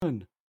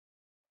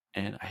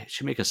And I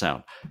should make a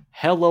sound.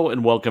 Hello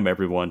and welcome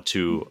everyone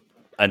to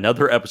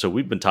another episode.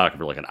 We've been talking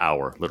for like an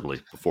hour,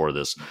 literally, before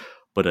this.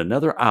 But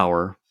another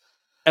hour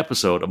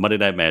episode of Monday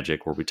Night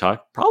Magic where we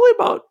talk probably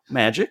about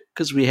magic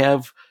because we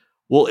have,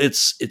 well,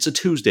 it's a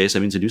Tuesday, so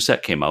that means a new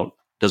set came out.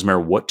 Doesn't matter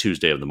what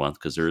Tuesday of the month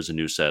because there is a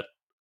new set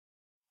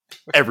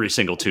every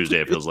single Tuesday,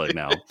 it feels like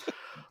now.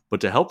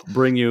 But to help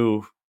bring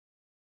you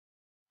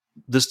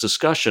this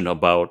discussion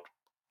about,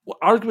 well,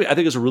 arguably, I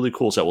think it's a really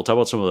cool set. We'll talk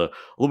about a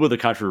little bit of the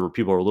controversy where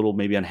people are a little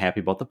maybe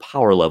unhappy about the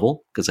power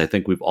level because I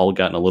think we've all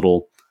gotten a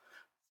little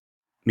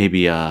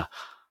maybe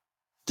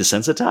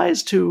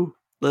desensitized to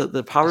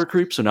the power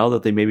creep. So now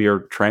that they maybe are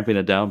tramping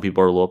it down,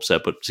 people are a little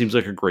upset, but it seems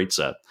like a great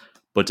set.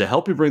 But to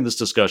help you bring this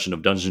discussion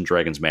of Dungeons &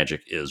 Dragons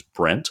Magic is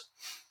Brent.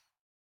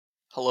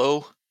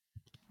 Hello.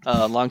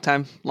 Long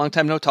time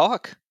no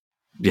talk.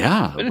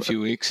 Yeah. Been a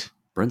few weeks.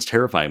 Brent's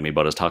terrifying me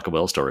about his Taco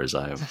Bell stories.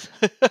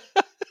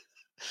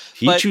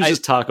 He chooses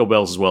Taco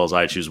Bell's as well as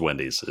I choose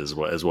Wendy's, is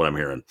what I'm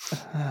hearing.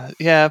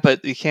 Yeah,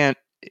 but you can't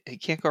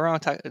go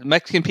around.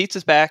 Mexican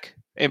pizza's back.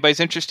 Anybody's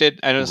interested?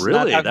 I know.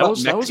 Really, that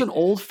was an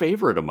old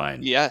favorite of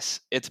mine.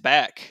 Yes, it's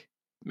back.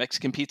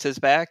 Mexican pizza's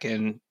back,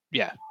 and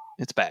yeah,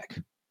 it's back.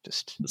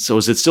 So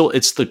is it still?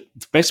 It's the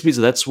Mexican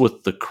pizza. That's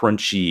with the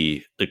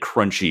crunchy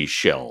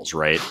shells,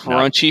 right?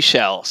 Crunchy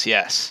shells,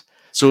 yes.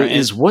 So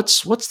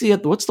what's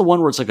the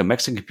one where it's like a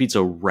Mexican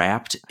pizza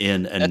wrapped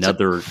in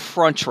another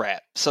crunch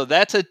wrap? So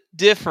that's a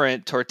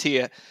different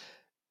tortilla.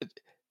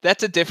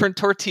 That's a different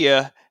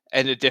tortilla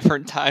and a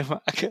different time.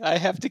 I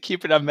have to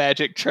keep it on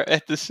magic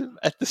at the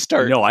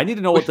start. No, I need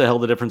to know what the hell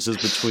the difference is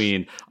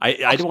between.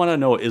 I want to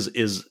know is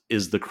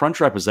the crunch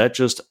wrap, is that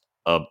just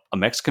a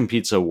Mexican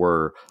pizza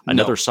where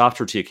another soft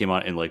tortilla came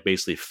out and like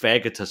basically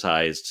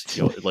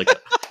phagocytized,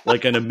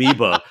 like an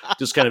amoeba,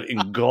 just kind of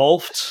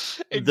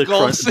engulfs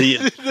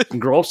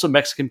the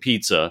Mexican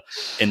pizza,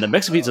 and the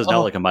Mexican pizza is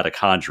now like a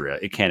mitochondria;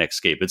 it can't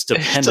escape. It's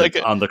dependent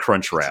on the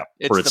crunch wrap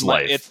for its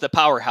life. It's the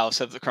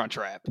powerhouse of the crunch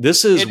wrap.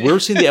 We're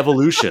seeing the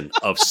evolution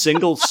of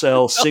single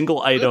cell,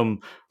 single item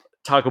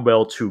Taco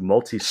Bell to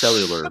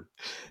multicellular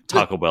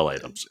Taco Bell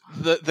items.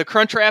 The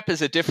crunch wrap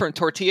is a different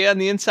tortilla on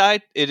the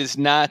inside. It is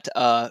not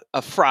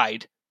a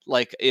fried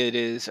like it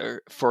is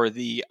for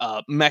the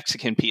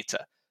Mexican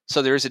pizza.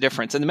 So there is a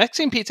difference. And the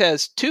Mexican pizza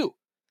has two.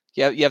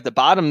 You have the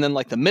bottom and then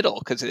like the middle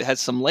because it has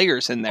some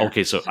layers in there.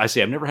 Okay, so I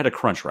see. I've never had a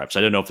crunch wrap, so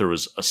I don't know if there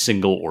was a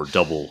single or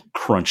double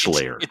crunch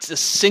layer. It's a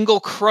single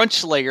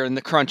crunch layer in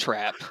the crunch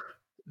wrap.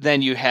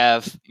 Then you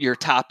have your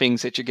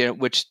toppings that you get,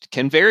 which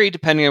can vary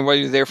depending on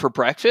whether you're there for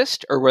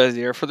breakfast or whether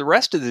you're there for the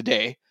rest of the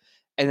day.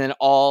 And then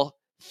all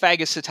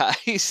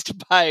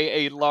phagocytized by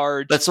a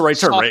large. That's the right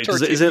term, right?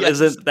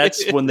 Isn't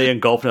that's when they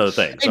engulf another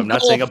thing? So I'm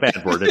not saying a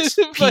bad word. It's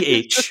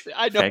pH.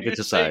 I know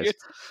phagocytized.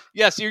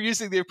 Yes, you're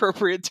using the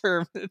appropriate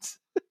term.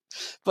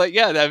 But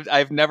yeah,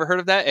 I've never heard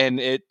of that, and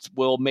it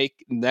will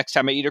make next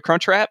time I eat a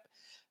crunch wrap,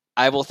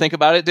 I will think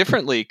about it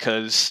differently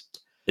because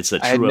it's a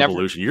true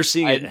evolution. You're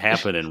seeing it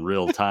happen in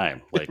real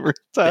time. Like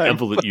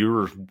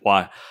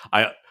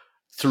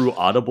through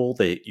Audible,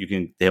 they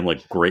have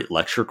like great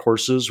lecture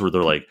courses where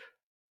they're like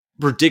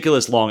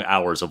ridiculous long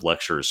hours of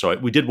lectures. So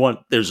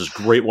there's this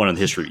great one on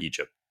the history of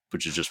Egypt,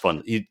 which is just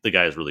fun. The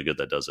guy is really good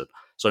that does it.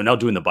 So I'm now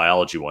doing the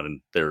biology one,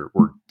 and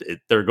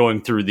they're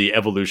going through the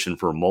evolution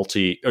for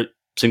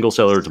single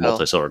cellular to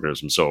multicellular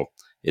organisms. So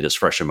it is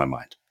fresh in my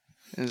mind.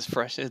 It is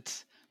fresh.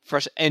 It's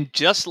fresh. And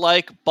just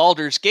like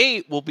Baldur's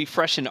Gate will be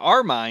fresh in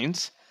our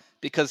minds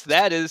because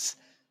that is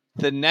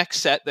the next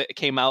set that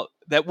came out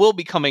that will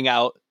be coming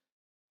out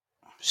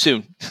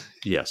soon.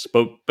 Yes,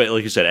 but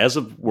like you said, as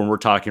of when we're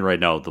talking right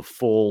now, the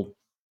full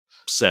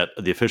set,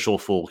 the official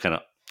full kind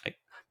of,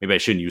 maybe I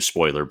shouldn't use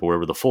spoiler, but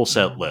whatever the full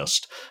set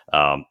list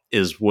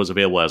was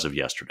available as of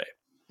yesterday.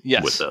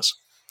 Yes, with this.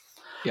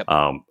 Yep.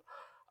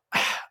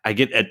 I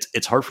get it.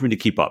 It's hard for me to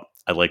keep up.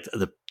 I like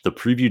the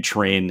preview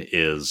train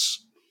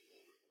is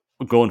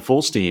going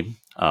full steam.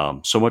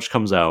 So much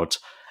comes out,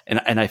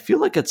 and I feel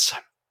like it's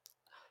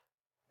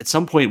at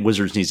some point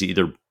Wizards needs to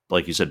either,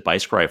 like you said, buy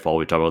Scryfall,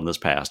 we talked about in this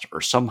past, or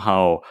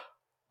somehow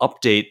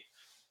update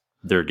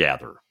their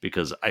gather,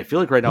 because I feel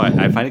like right now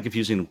I find it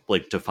confusing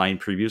like to find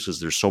previews because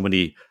there's so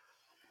many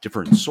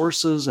different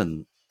sources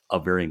and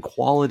of varying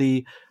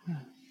quality.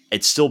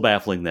 It's still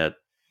baffling that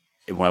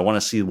when I want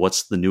to see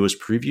what's the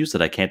newest previews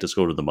that I can't just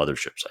go to the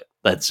mothership site.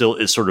 That still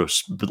is sort of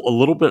a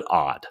little bit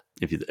odd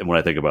when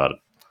I think about it.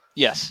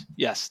 Yes,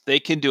 they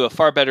can do a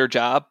far better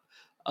job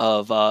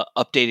of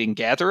updating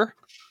Gatherer,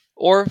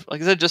 or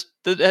like I said, just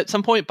at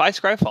some point buy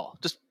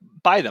Scryfall. Just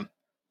buy them,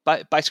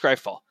 buy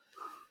Scryfall.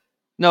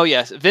 No,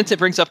 yes, Vincent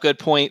brings up a good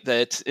point that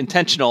it's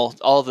intentional.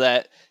 All of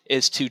that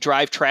is to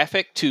drive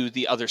traffic to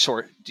the other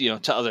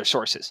to other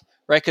sources,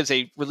 right? Because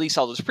they release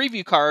all those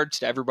preview cards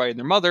to everybody and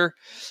their mother,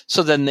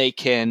 so then they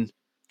can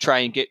try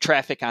and get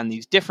traffic on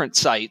these different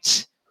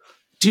sites.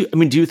 Do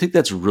you think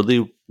that's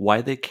really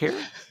why they care?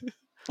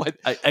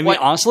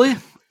 Honestly,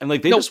 and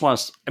like they just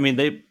want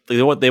to.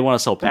 They want to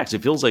sell packs.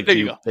 It feels like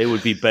they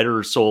would be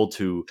better sold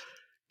to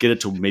get it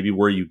to maybe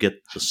where you get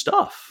the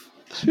stuff.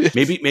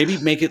 Maybe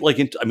make it like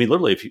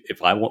literally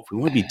if we want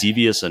to be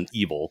devious and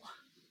evil,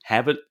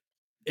 have it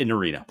in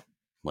Arena.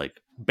 Like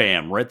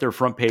bam, right there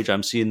front page.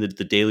 I'm seeing the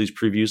dailies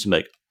previews. I'm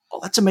like, oh,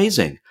 that's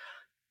amazing.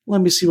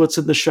 Let me see what's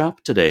in the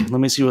shop today. Let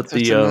me see what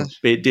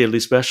the daily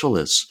special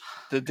is.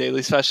 The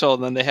daily special,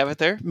 and then they have it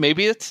there.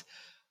 Maybe it's.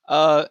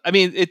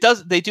 It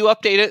does. They do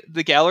update it.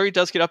 The gallery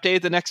does get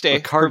updated the next day.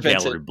 The card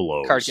gallery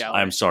blows. Card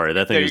gallery. I'm sorry,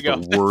 that thing is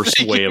the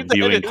worst way of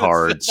viewing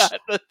cards.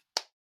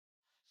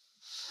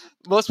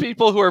 Most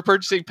people who are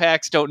purchasing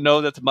packs don't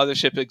know that the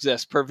mothership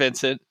exists. Per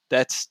Vincent,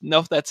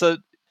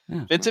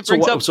 Vincent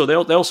brings up. So they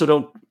also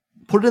don't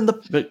put it in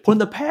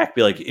the pack.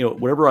 Be like,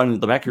 whatever on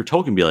the back of your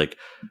token. Be like,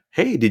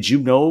 hey, did you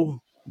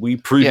know we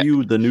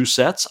preview the new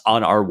sets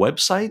on our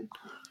website?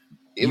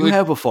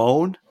 Have a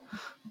phone.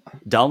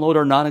 Download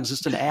our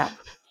non-existent app.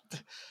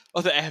 Oh,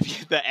 the app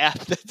that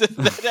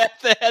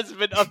hasn't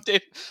been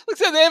updated.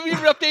 Looks like they haven't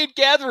even updated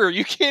Gatherer.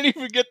 You can't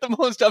even get the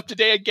most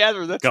up-to-date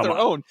Gatherer. That's their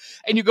own.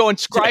 And you go in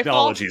Scryfall.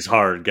 Technology's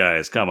hard,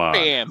 guys. Come on.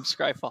 Bam,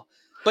 Scryfall.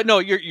 But no,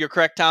 you're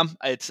correct, Tom.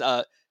 It's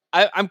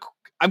I'm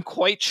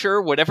quite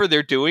sure whatever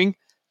they're doing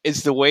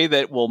is the way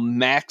that will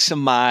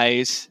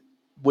maximize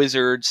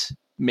Wizards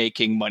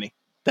making money.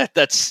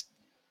 That's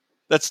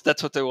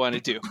what they want to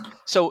do.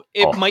 So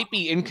it might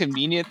be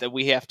inconvenient that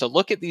we have to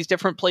look at these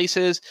different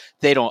places.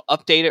 They don't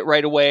update it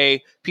right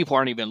away. People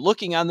aren't even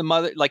looking on the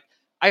mother. Like,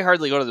 I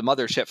hardly go to the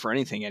mothership for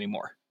anything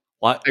anymore.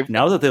 Well,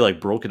 now that they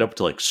broke it up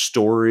to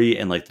story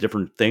and the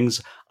different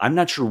things, I'm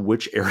not sure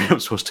which area I'm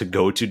supposed to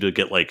go to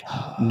get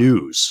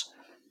news.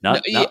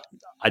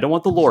 I don't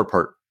want the lore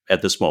part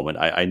at this moment.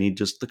 I need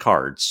just the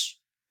cards.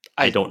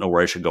 I don't know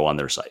where I should go on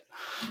their site.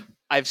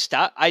 I've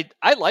stopped.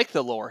 I like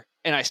the lore,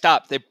 and I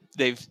stopped.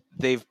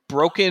 They've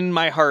broken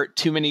my heart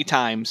too many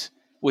times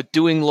with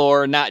doing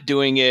lore, not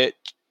doing it,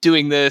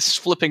 doing this,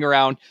 flipping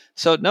around.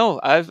 So no,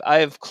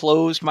 I've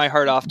closed my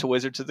heart off to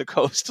Wizards of the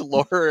Coast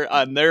lore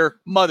on their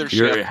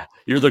mothership.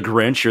 You're the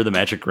Grinch. You're the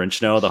Magic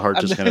Grinch now. The heart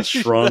just kind of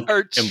shrunk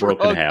and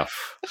broke in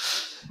half.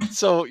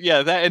 So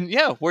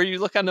where do you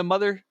look on the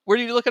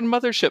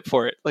mothership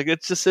for it?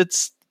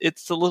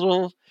 It's a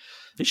little.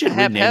 They should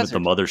rename it the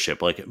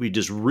mothership. We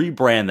just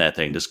rebrand that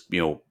thing. Just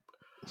you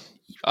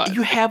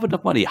have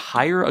enough money.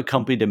 Hire a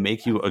company to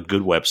make you a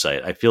good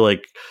website. I feel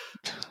like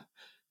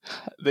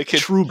they could.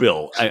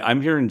 Truebill.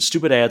 I'm hearing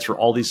stupid ads for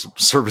all these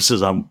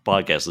services on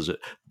podcasts.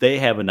 They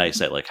have a nice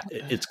site.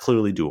 It's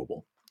clearly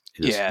doable.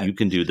 You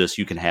can do this.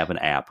 You can have an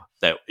app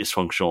that is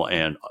functional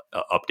and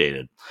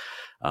updated.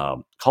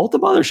 Call it the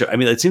mothership.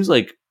 It seems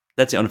like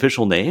that's the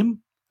unofficial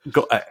name.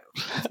 Go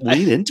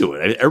lean into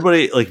it.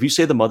 Everybody, if you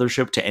say the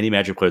mothership to any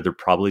Magic player, they're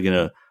probably going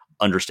to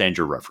understand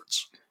your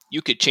reference.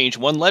 You could change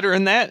one letter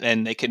in that,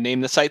 and they could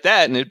name the site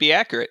that, and it'd be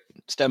accurate.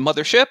 Instead of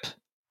mothership,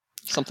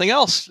 something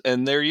else,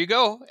 and there you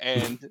go.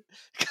 And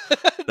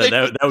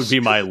that would be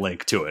my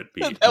link to it.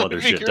 Be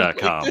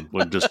mothership.com.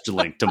 We'll just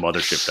link to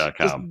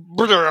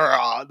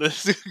mothership.com.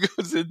 This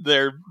goes in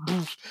there.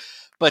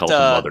 But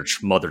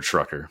mother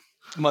trucker.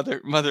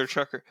 Mother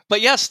trucker.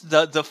 But yes,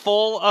 the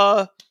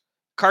full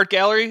card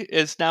gallery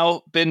is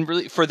now been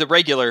released for the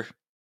regular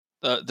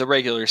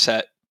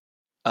set.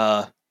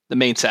 The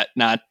main set,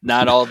 not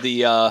all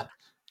the.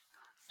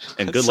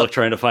 And good luck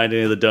trying to find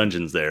any of the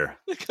dungeons there.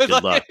 Good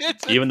luck.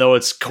 Even though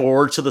it's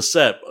core to the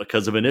set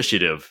because of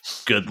initiative,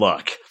 good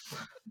luck.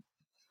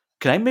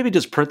 Can I maybe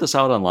just print this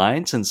out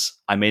online since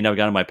I may not have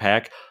gotten my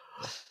pack?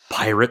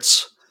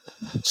 Pirates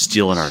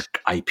stealing our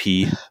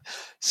IP,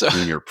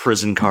 doing your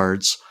prison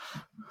cards.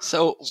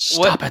 So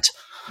stop it,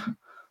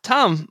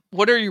 Tom.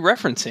 What are you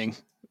referencing?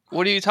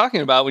 What are you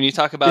talking about when you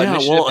talk about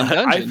initiative and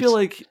dungeons? I feel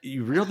like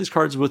you read all these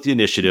cards with the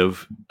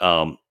initiative.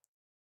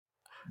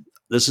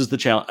 This is the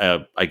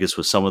challenge, I guess,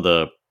 with some of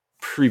the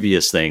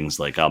previous things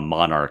like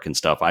Monarch and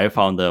stuff. I have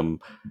found them,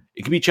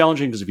 it can be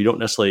challenging because if you don't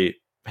necessarily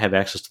have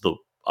access to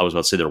I was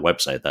about to say their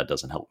website, that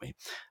doesn't help me.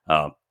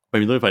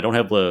 If I don't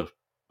have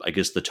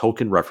the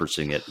token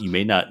referencing it, you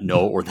may not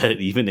know or that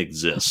it even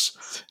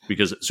exists.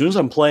 Because as soon as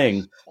I'm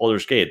playing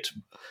Baldur's Gate,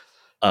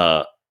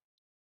 the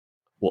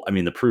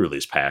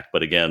pre-release pack,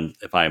 but again,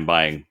 if I'm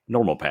buying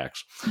normal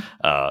packs,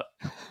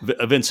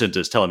 Vincent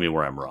is telling me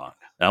where I'm wrong.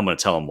 And I'm going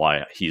to tell him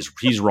why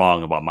he's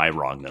wrong about my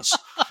wrongness,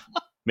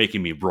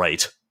 making me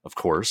right, of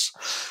course.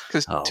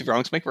 Because two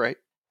wrongs make right.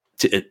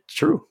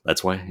 True.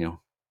 That's why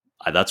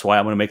that's why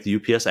I'm going to make the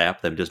UPS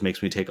app that just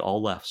makes me take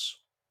all lefts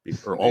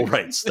or all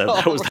rights.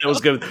 That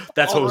was good.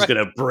 That's what was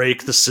going to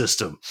break the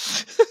system.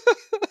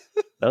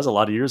 That was a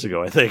lot of years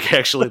ago, I think.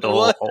 Actually,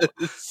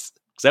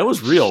 that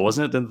was real,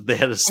 wasn't it? Then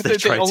they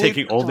tried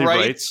taking only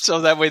rights,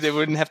 so that way they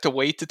wouldn't have to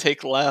wait to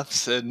take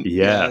lefts. And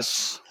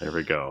yes, there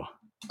we go.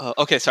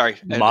 Okay, sorry.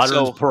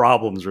 Modern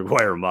problems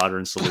require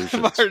modern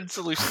solutions.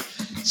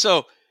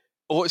 So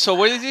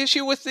what is the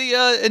issue with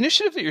the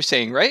initiative that you're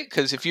saying, right?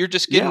 Because if you're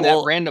just getting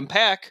that random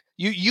pack,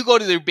 you go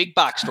to their big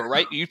box store,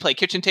 right? You play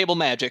Kitchen Table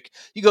Magic.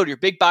 You go to your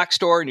big box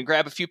store and you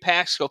grab a few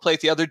packs, go play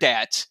with the other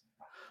dads.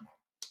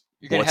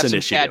 You're going to have some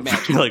dad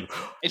magic. I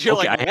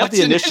have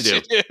the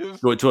initiative.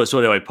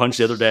 So do I punch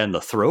the other dad in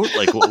the throat?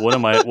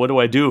 What do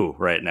I do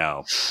right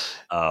now?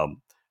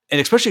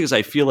 and especially because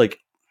I feel like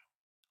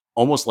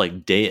almost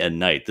like day and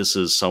night, this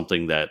is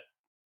something that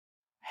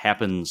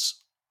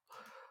happens.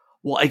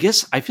 Well, I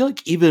guess I feel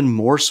like even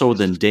more so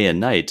than day and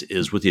night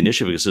is with the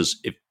initiative. It says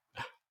if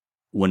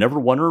whenever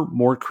one or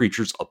more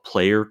creatures a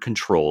player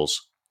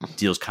controls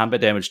deals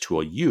combat damage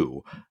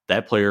to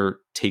that player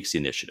takes the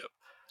initiative.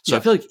 So I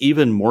feel like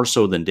even more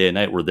so than day and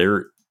night, where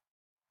there,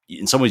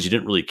 in some ways, you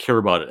didn't really care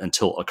about it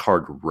until a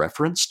card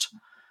referenced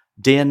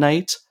day and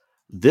night.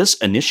 This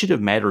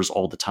initiative matters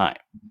all the time.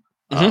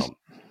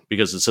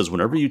 Because it says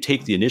whenever you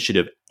take the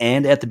initiative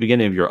and at the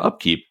beginning of your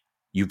upkeep,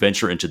 you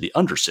venture into the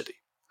Undercity,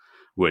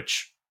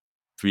 which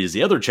is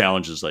the other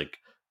challenge is like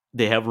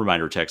they have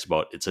reminder text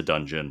about it's a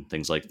dungeon,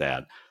 things like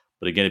that.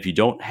 But again, if you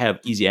don't have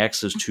easy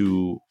access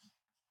to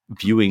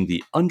viewing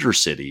the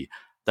Undercity,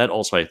 that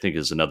also I think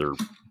is another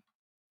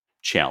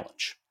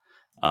challenge.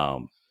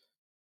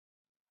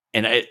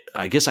 And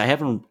I guess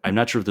I'm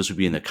not sure if this would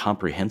be in the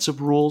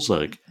comprehensive rules.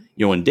 Like,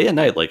 in day and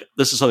night, like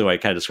this is something I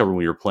kind of discovered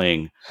when you're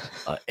playing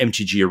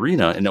MTG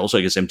Arena, and also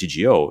I guess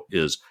MTGO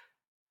is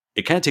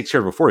it kind of takes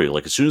care of it for you.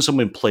 Like as soon as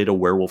someone played a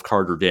werewolf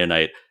card or day and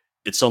night,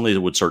 it suddenly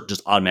would start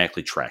just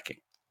automatically tracking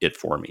it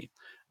for me.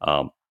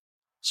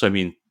 So I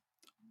mean,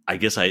 I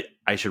guess I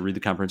should read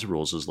the comprehensive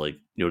rules. Is like,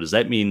 does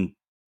that mean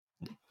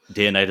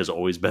day and night has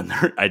always been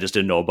there? I just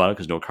didn't know about it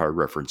because no card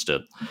referenced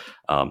it.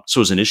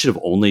 So is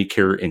initiative only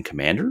care in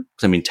Commander?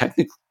 Because I mean,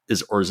 technically,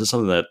 is this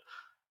something that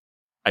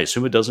I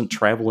assume it doesn't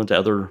travel into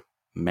other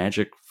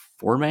Magic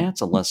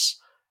formats unless?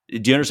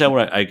 Do you understand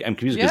what I'm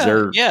confused?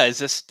 Yeah.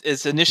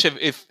 Is initiative?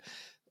 If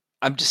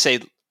I'm just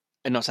saying,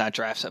 I know it's not a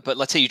draft set, but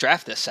let's say you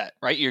draft this set,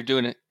 right? You're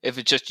doing it. If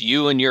it's just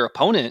you and your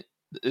opponent,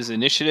 is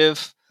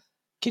initiative?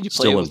 Can you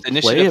play still with in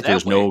initiative play if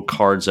there's no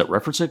cards that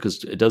reference it?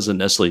 Because it doesn't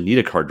necessarily need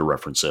a card to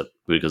reference it,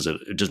 because it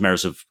just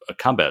matters if a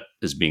combat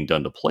is being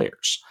done to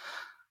players.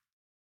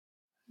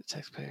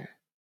 Taxpayer.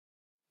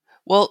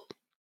 Well,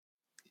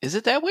 is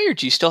it that way, or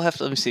do you still have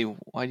to? Let me see.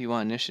 Why do you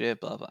want initiative?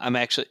 Blah blah.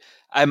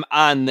 I'm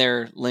on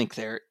their link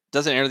there.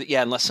 Doesn't enter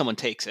unless someone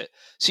takes it.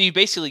 So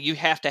you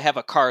have to have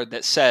a card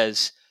that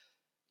says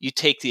you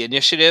take the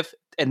initiative,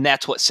 and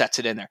that's what sets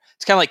it in there.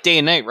 It's kind of like day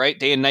and night, right?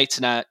 Day and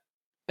night's not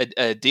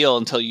a deal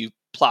until you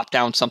plop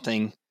down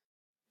something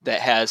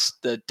that has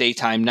the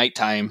daytime,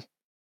 nighttime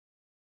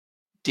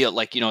deal.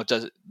 Like, it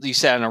does. You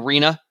said an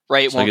arena,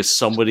 right? So I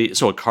guess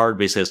a card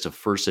basically has to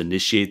first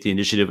initiate the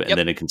initiative, and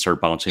then it can start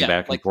bouncing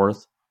back and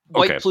forth.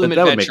 White Plume that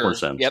Adventure. would make more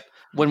sense. Yep.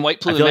 When White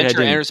Plume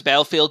Adventure enters the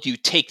battlefield, you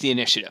take the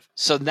initiative.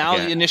 So now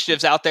the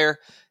initiative's out there.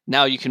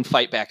 Now you can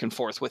fight back and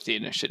forth with the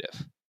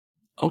initiative.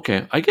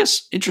 Okay. I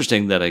guess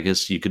interesting that I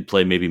guess you could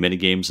play maybe mini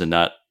games and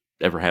not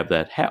ever have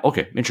that.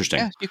 Okay. Interesting.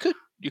 Yeah, you could.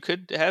 You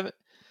could have it.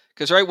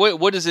 Because, right,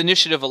 what does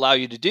initiative allow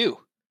you to do?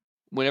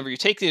 Whenever you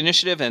take the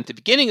initiative and at the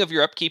beginning of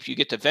your upkeep, you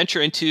get to venture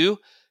into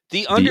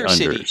the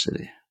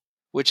Undercity.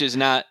 Which is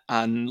not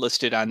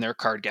listed on their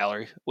card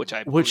gallery,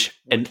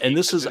 and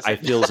this is I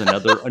feel is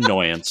another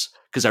annoyance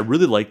because I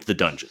really liked the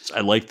dungeons.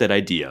 I like that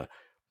idea,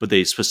 but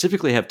they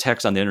specifically have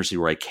text on the Undercity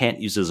where I can't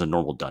use it as a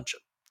normal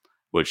dungeon,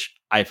 which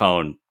I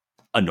found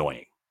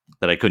annoying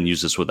that I couldn't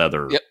use this with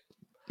other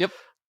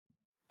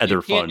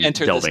fun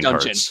delving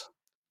cards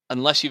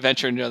unless you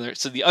venture into another.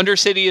 So the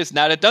Undercity is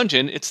not a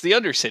dungeon; it's the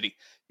Undercity.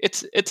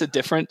 It's a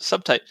different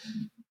subtype.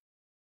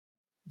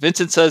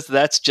 Vincent says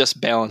that's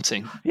just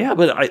balancing. Yeah,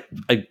 but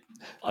I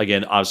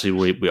again, obviously,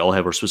 we all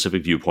have our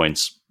specific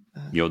viewpoints.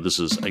 This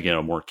is, again,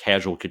 a more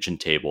casual kitchen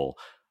table.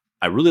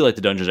 I really like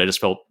the dungeons. I just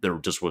felt there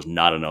just was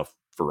not enough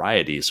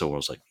variety. So I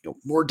was like,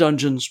 more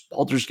dungeons,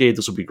 Baldur's Gate,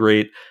 this would be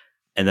great.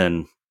 And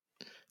then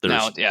there's...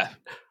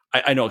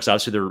 I know, because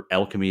obviously they're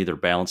alchemy, they're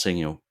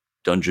balancing,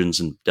 dungeons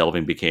and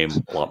delving became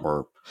a lot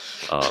more,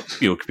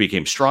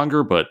 became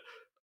stronger. But,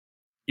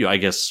 I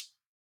guess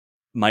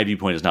my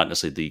viewpoint is not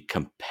necessarily the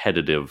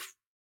competitive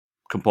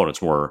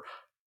components, more...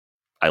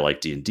 I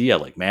like D&D. I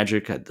like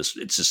Magic. It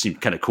just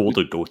seemed kind of cool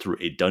to go through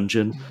a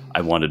dungeon.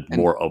 I wanted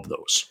more of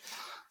those.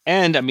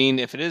 And, I mean,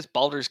 if it is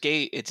Baldur's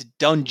Gate, it's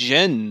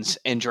Dungeons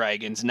and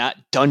Dragons, not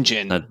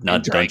Dungeon not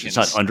and Dragons.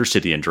 It's not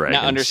Undercity and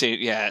Dragons. Not Undercity,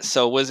 yeah.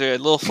 So was there a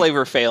little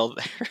flavor fail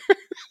there?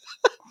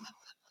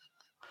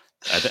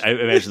 I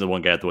imagine the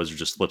one guy at the Wizard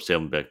just flips tail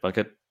and be like, fuck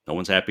it. No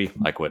one's happy.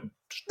 I quit.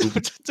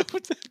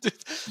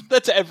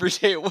 That's every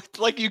day.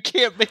 Like, you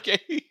can't make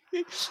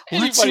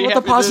let's see what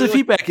the positive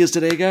feedback is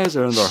today, guys.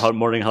 They're in their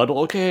morning huddle.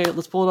 Okay,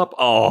 let's pull it up.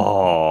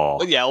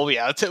 Oh. Yeah.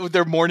 It's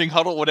their morning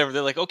huddle, whatever.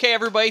 They're like, okay,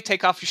 everybody,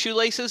 take off your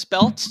shoelaces,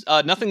 belts,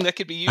 nothing that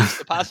could be used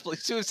to possibly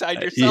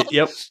suicide yourself.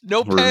 Yep.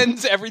 No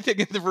pens. Everything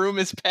in the room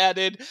is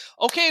padded.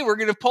 Okay, we're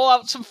going to pull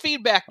out some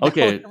feedback now.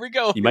 Okay. Here we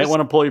go. You might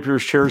want to pull your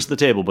chairs to the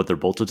table, but they're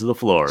bolted to the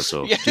floor,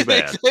 so too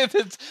bad.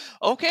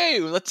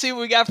 Okay, let's see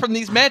what we got from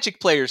these Magic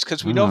players,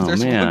 because we know if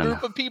there's one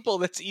group of people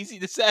that's easy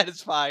to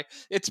satisfy,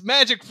 it's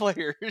Magic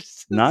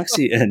players.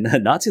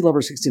 Nazi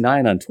Lover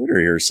 69 on Twitter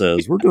here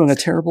says, we're doing a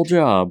terrible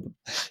job.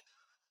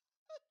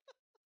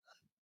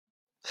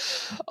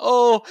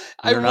 Oh,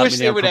 I wish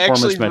they would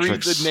actually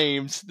read the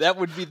names. That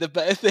would be the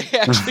best. They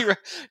actually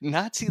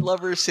Nazi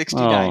Lover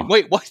 69.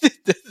 Wait, what?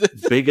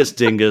 Biggest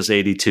Dingus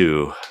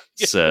 82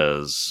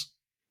 says,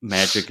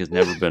 Magic has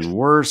never been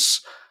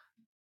worse.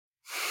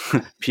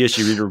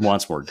 PSG Reader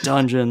wants more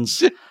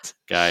dungeons.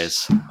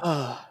 Guys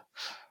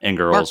and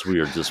girls,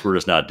 we're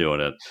just not doing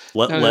it.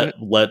 Let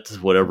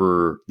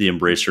whatever the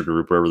Embracer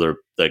group, whatever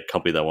the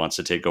company that wants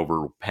to take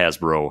over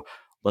Hasbro,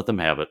 let them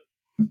have it.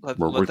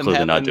 We're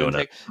clearly not doing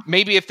it.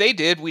 Maybe if they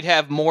did, we'd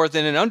have more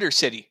than an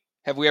Undercity.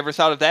 Have we ever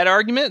thought of that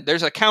argument?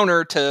 There's a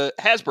counter to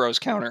Hasbro's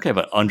counter. Okay,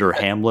 but Under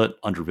Hamlet,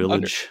 Under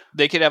Village.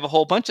 They could have a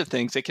whole bunch of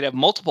things. They could have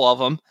multiple of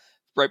them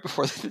right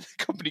before the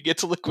company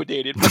gets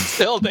liquidated. But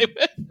still, they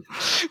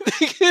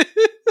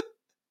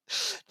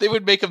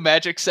would make a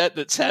Magic set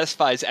that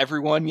satisfies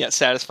everyone, yet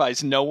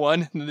satisfies no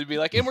one. And they'd be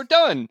like, and we're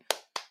done.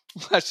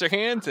 Wash their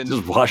hands. And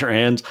just wash our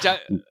hands.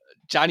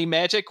 Johnny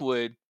Magic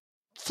would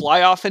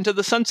fly off into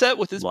the sunset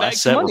with his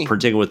bags of money. We're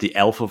printing it with the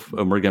alpha.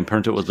 We're going to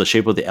print it with the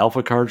shape of the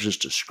alpha cards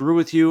just to screw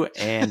with you,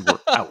 and we're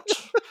out.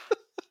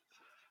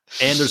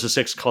 And there's a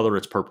 6th color.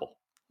 It's purple.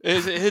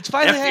 It's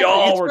finally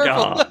happening. We're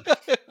gone.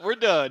 We're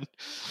done.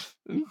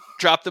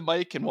 Drop the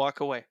mic and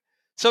walk away.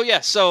 So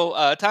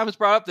Tom has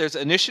brought up there's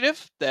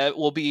initiative that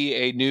will be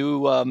a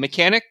new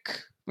mechanic.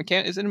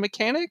 Is it a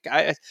mechanic?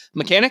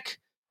 Mechanic.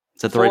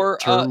 Is that the right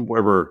term?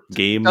 Whatever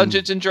game.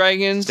 Dungeons and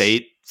Dragons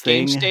state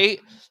thing. Game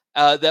state.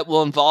 That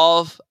will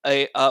involve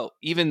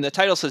even the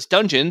title says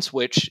dungeons,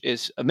 which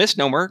is a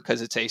misnomer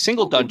because it's a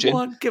single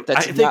dungeon. They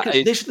should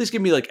at least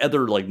give me like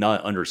other like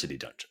not Undercity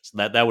dungeons.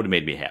 That would have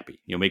made me happy.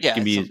 Give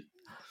me.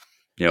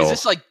 Is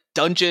this like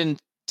dungeon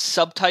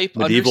subtype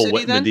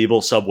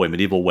medieval Subway,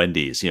 medieval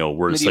Wendy's?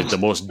 Where it's like the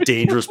most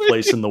dangerous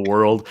place in the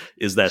world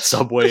is that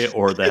Subway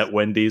or that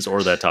Wendy's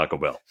or that Taco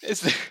Bell.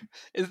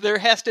 There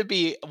has to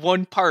be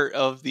one part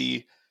of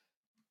the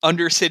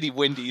Undercity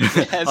Wendy's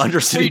that has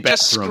Undercity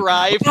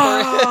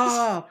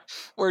bathroom.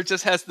 Where it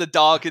just has the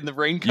dog in the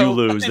raincoat. You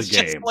lose the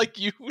game. Just like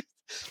you.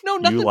 No,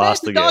 nothing you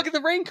lost the dog in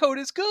the raincoat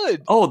is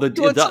good. Oh, the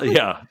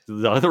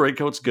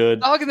raincoat's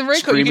good. Dog in the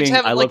raincoat. Screaming, you can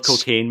have I love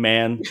Cocaine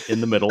Man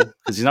in the middle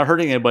because he's not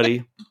hurting anybody.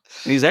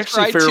 And he's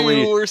actually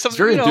he's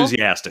very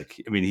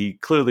enthusiastic. I mean, he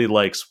clearly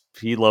loves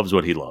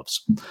what he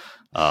loves.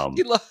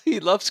 He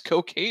loves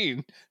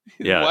cocaine.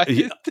 Yeah.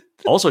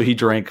 He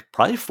drank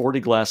probably 40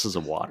 glasses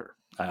of water.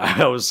 We were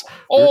kind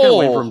of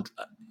waiting for him.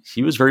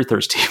 He was very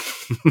thirsty.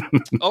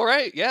 All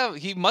right. Yeah.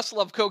 He must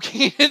love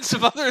cocaine and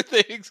some other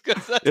things.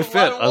 Because it fit.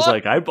 I was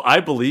like, I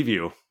believe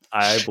you.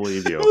 I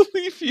believe you. I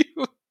believe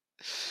you.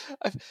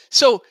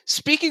 So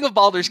speaking of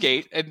Baldur's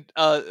Gate, and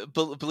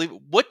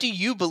what do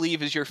you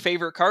believe is your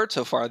favorite card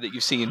so far that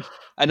you've seen?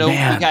 I know we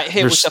got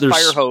hit with the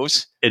fire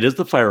hose. It is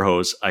the fire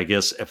hose. I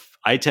guess if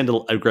I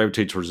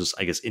gravitate towards this,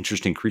 I guess,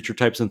 interesting creature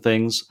types and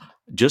things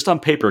just on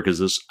paper,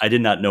 because I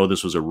did not know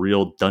this was a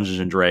real Dungeons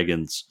and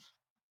Dragons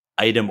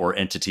item or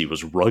entity,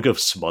 was Rug of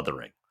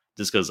Smothering.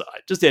 Just because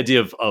the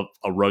idea of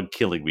a rug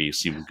killing me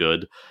seemed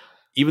good,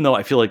 even though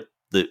I feel like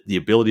the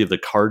ability of the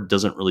card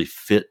doesn't really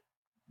fit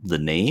the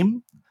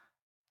name.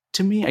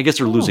 To me, I guess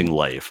they're losing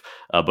life.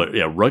 But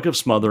yeah, Rug of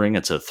Smothering,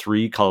 it's a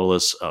 3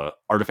 colorless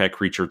artifact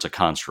creature. It's a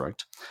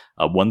construct.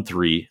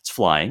 1/3, it's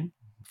flying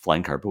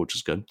carpet, which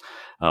is good.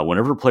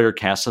 Whenever a player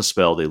casts a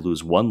spell, they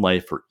lose 1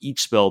 life for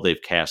each spell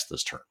they've cast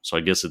this turn. So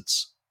I guess it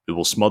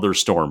will smother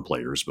storm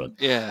players. But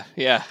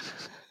yeah.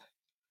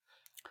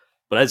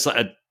 But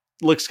it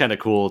looks kind of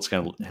cool. It's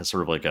kind of has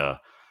sort of like a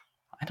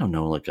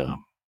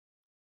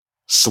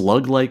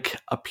slug-like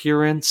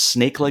appearance,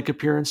 snake-like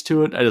appearance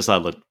to it. I just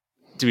thought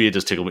to me, it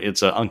just tickled me.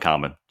 It's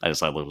uncommon. I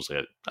just thought it was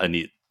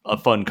a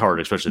fun card,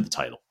 especially the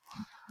title.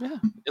 Yeah,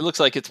 it looks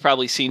like it's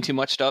probably seen too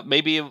much stuff.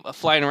 Maybe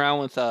flying around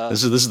with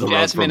this is the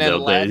run from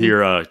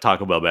your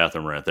Taco Bell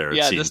bathroom right there.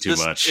 It's seen too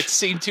much. It's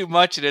seen too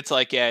much, and it's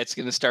like, it's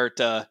going to start.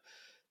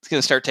 It's going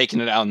to start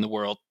taking it out in the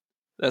world.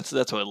 That's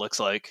what it looks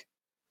like.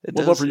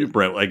 What about for you,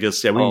 Brent? I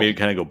guess we may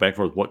kind of go back and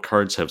forth. What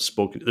cards have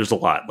spoken? There's a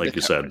lot, like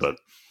you said, but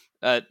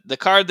the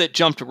card that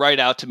jumped right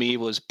out to me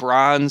was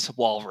Bronze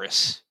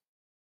Walrus.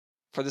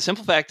 For the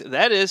simple fact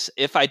that is,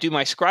 if I do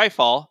my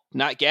Scryfall,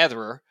 not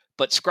Gatherer,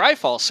 but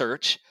Scryfall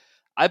search,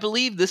 I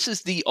believe this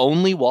is the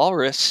only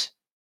walrus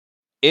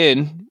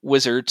in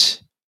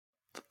Wizards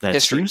that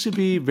history. Seems to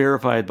be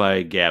verified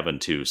by Gavin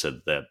too.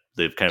 Said that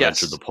they've kind of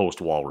entered the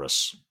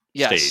post-walrus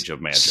stage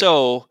of Magic.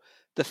 So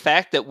the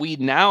fact that we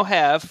now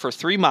have for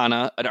 3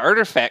 mana an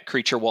artifact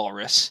creature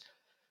walrus,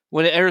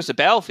 when it enters the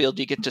battlefield,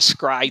 you get to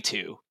scry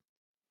 2,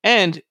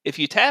 and if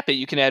you tap it,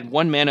 you can add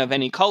 1 mana of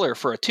any color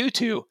for a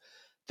 2/2.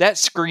 That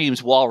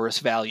screams walrus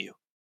value.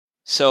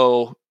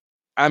 So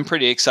I'm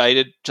pretty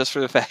excited just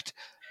for the fact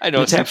I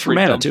know it taps for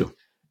mana too.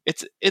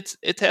 It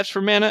taps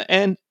for mana,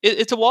 and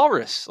it's a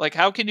walrus. Like,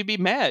 how can you be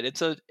mad?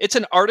 It's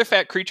an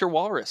artifact creature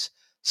walrus.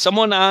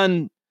 Someone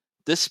on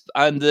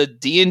the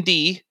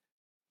D&D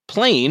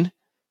plane,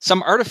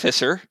 some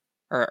artificer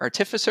or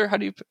artificer. How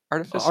do you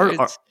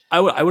artificer? I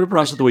would have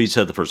pronounced it the way you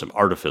said the first time.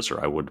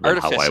 Artificer. I would.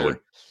 Artificer how I would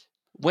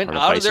went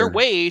out of their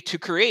way to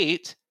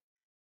create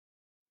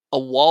a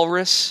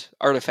walrus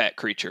artifact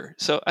creature.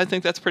 So I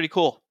think that's pretty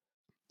cool.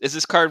 Is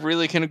this card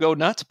really going to go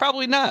nuts?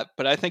 Probably not,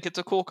 but I think it's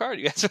a cool card.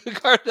 You guys have a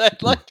card that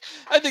I like.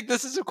 I think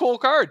this is a cool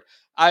card.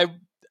 I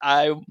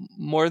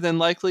more than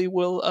likely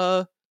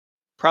will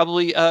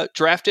probably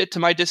draft it to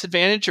my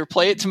disadvantage or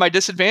play it to my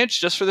disadvantage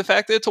just for the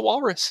fact that it's a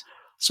walrus.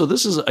 So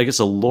this is, I guess,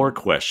 a lore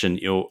question.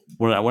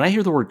 When I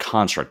hear the word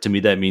construct, to me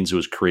that means it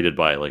was created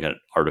by like an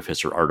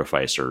artificer,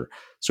 artificer.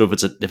 So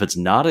if it's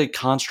not a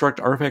construct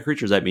artifact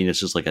creature, does that mean it's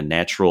just like a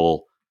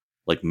natural,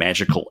 like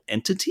magical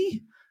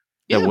entity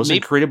that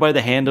wasn't created by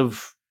the hand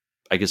of,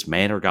 I guess,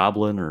 man or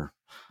goblin or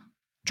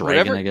dragon?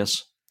 Whatever. I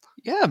guess.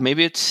 Yeah,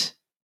 maybe it's.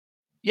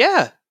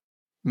 Yeah,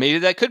 maybe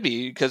that could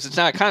be because it's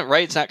not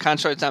right. It's not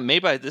construct. It's not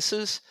made by. This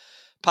is.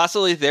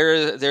 Possibly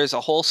there's a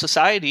whole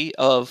society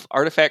of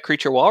artifact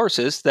creature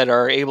walruses that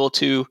are able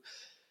to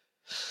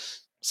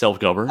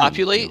self-govern,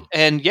 populate,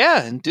 and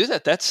do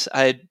that. That's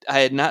I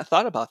had not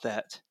thought about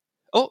that.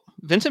 Oh,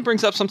 Vincent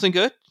brings up something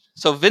good.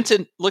 So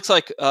Vincent looks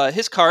like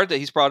his card that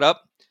he's brought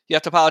up. You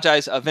have to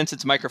apologize.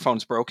 Vincent's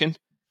microphone's broken.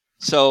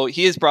 So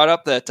he has brought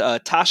up that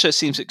Tasha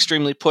seems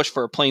extremely pushed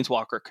for a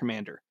Planeswalker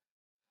commander.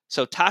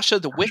 So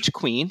Tasha, the Witch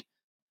Queen,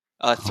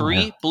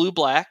 3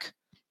 blue-black,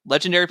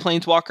 legendary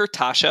Planeswalker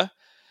Tasha.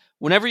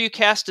 Whenever you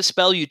cast a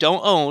spell you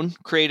don't own,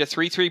 create a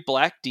 3/3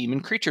 black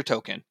demon creature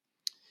token.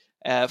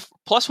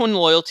 +1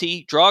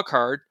 loyalty, draw a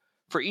card.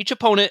 For each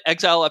opponent,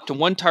 exile up to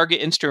 1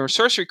 target instant or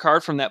sorcery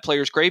card from that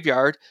player's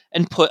graveyard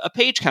and put a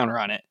page counter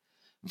on it.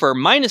 For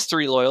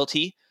 -3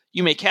 loyalty,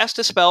 you may cast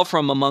a spell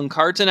from among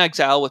cards in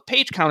exile with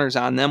page counters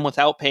on them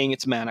without paying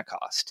its mana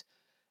cost.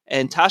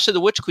 And Tasha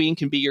the Witch Queen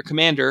can be your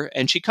commander,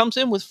 and she comes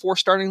in with 4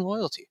 starting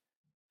loyalty.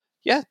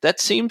 Yeah, that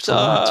seems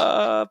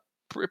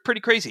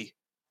pretty crazy.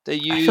 That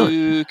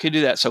you could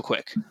do that so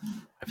quick.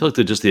 I feel like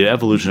the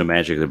evolution of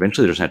Magic,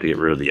 eventually they just have to get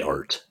rid of the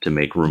art to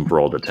make room for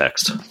all the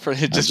text.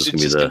 They have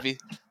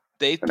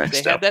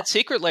that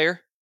secret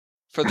layer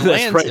for the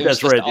lands. Right,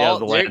 that's right. Yeah,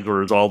 the land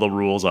where all the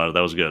rules on it. That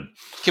was good.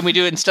 Can we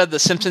do it instead? The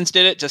Simpsons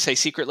did it. Just say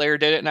secret layer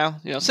did it now.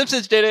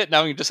 Simpsons did it.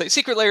 Now we can just say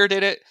secret layer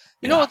did it.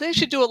 You know what? They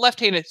should do a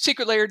left-handed.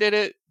 Secret layer did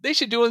it. They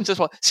should do it just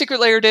one.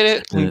 Secret layer did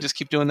it. We can just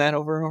keep doing that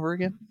over and over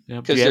again.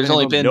 Because there's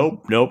only been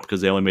nope.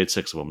 Because they only made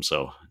 6 of them.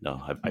 So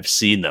no, I've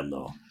seen them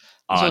though.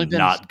 On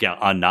not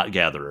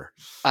gatherer.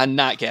 On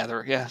not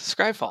gatherer. Yeah,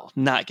 Scribefall,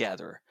 not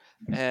gatherer.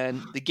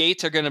 And the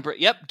gates are going to.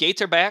 Yep,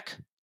 gates are back.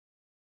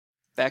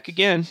 Back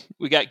again.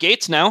 We got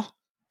gates now.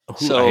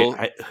 So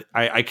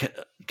I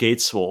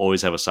gates will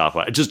always have a soft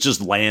spot.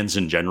 Just lands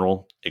in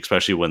general,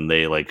 especially when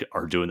they like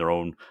are doing their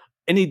own.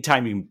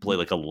 Anytime you can play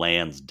like a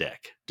lands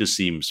deck, just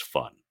seems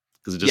fun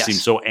because it just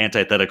seems so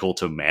antithetical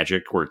to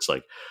Magic, where it's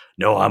like,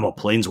 no, I'm a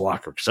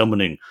planeswalker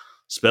summoning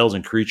spells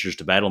and creatures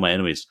to battle my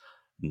enemies.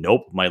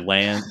 Nope,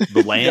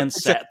 the land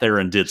sat there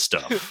and did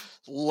stuff.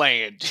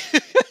 Land.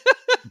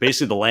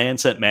 Basically, the land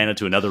sent mana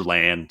to another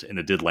land, and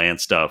it did land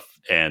stuff.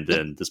 And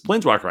then this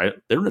planeswalker,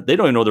 they don't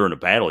even know they're in a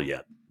battle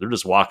yet. They're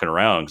just walking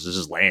around because this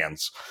is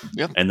lands.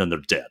 Yep. And then they're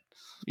dead.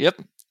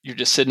 Yep. You're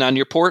just sitting on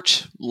your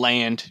porch,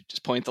 land.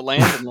 Just point the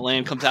land, and the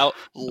land comes out.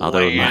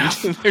 Land.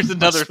 There's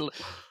another.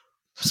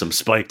 Some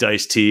spiked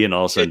iced tea, and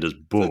all of a sudden,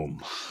 just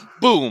boom.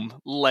 Boom.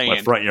 Land.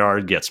 My front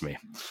yard gets me.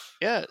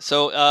 Yeah.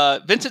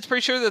 So Vincent's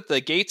pretty sure that the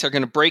gates are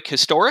going to break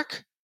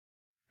historic.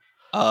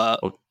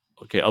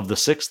 Okay. Of the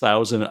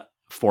 6,000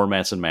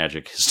 formats in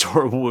Magic,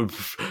 historic.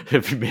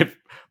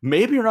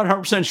 Maybe you're not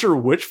 100% sure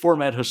which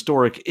format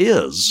historic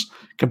is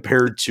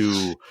compared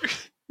to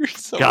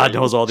God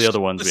knows all the other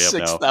ones we have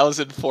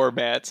 6,000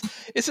 formats.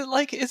 Is it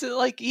like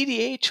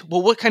EDH?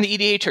 Well, what kind of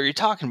EDH are you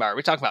talking about? Are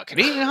we talking about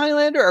Canadian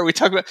Highlander? Are we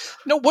talking about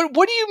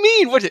What do you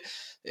mean? What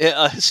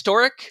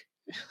historic?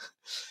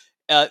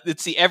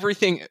 It's the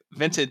everything.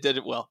 Vincent did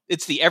it well.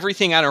 It's the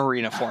everything on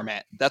arena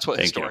format. That's what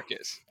historic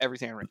is.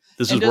 Everything on arena.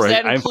 This is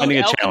where I'm finding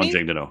it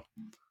challenging to know.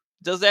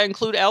 Does that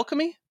include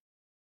alchemy?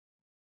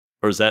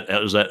 Or is that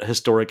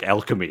historic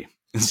alchemy?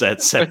 Is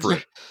that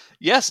separate?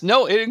 Yes.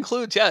 No, it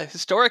includes. Yeah,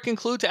 historic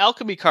includes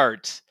alchemy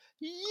cards.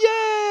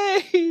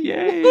 Yay!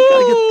 Yay!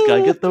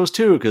 Gotta get those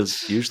too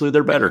because usually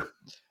they're better.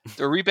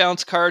 The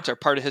rebalance cards are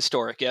part of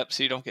historic. Yep.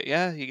 So you don't get.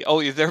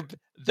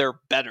 They're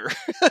better.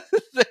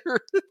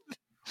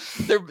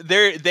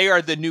 They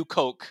are the new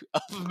Coke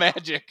of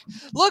Magic.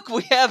 Look,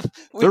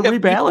 they're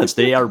rebalanced.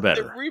 They are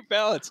better. They're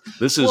rebalanced.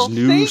 This is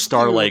new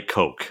Starlight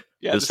Coke.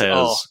 Yeah, this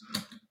has.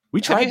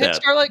 We tried have you that. Had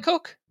Starlight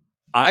Coke?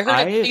 I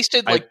heard it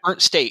tasted like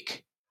burnt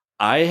steak.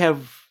 I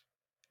have.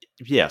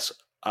 Yes.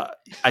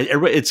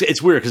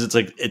 It's weird because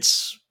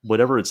it's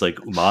whatever. It's like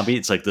umami.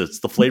 It's like the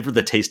flavor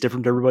that tastes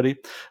different to everybody.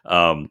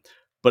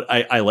 But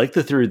I like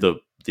the theory.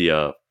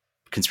 The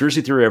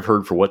conspiracy theory I've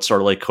heard for what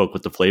Starlight Coke,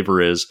 what the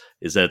flavor is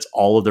that it's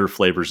all of their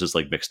flavors just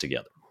like mixed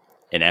together.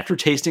 And after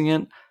tasting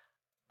it,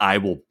 I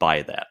will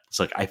buy that. It's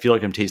like I feel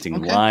like I'm tasting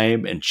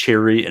lime and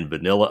cherry and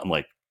vanilla. I'm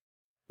like,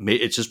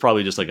 it's just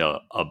probably just like a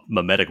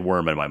mimetic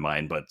worm in my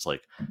mind. But it's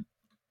like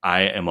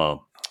I'm a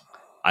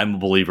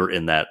believer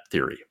in that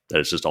theory that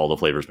it's just all the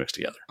flavors mixed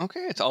together.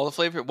 Okay, it's all the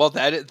flavor. Well,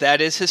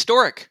 that is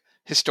historic.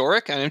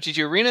 Historic on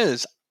MTG Arena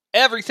is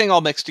everything all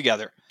mixed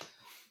together,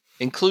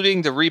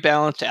 including the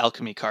rebalanced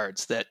alchemy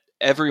cards that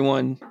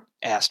everyone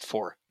asked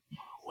for.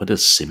 What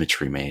is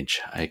Symmetry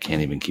Mage? I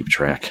can't even keep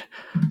track.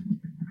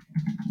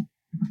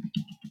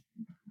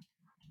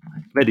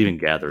 But even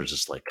Gather is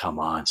just like, come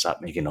on,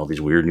 stop making all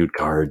these weird new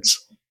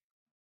cards.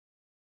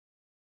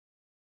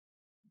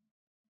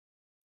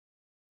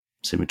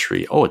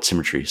 Symmetry. Oh, it's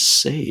Symmetry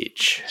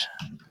Sage.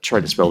 Try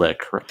to spell that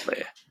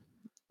correctly.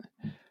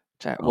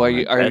 Well,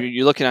 are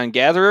you looking on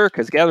Gatherer?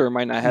 Because Gatherer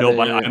might not have it.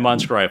 No, I'm on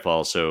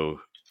Scryfall, so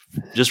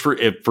just for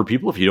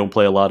people, if you don't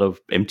play a lot of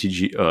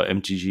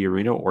MTG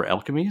Arena or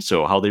Alchemy,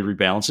 so how they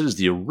rebalance it is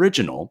the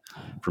original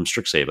from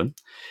Strixhaven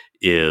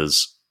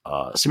is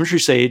Symmetry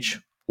Sage,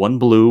 1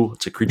 blue.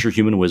 It's a creature,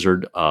 human,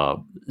 wizard,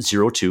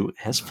 0/2,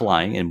 has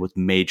flying, and with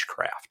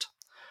Magecraft.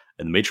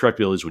 And the Magecraft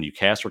ability is when you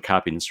cast or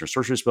copy an instant or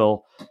sorcery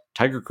spell,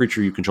 Tiger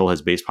creature you control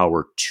has base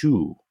power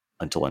 2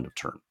 until end of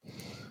turn.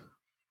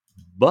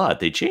 But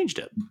they changed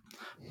it.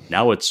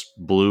 Now it's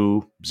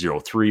blue,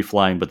 0/3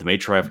 flying, but the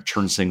Magecraft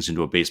turns things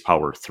into a base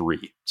power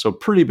 3. So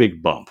pretty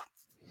big bump.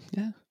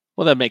 Yeah.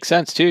 Well, that makes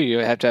sense, too. You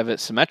have to have it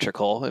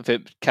symmetrical. If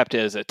it kept it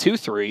as a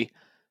 2/3,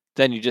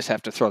 then you just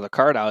have to throw the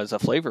card out as a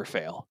flavor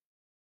fail.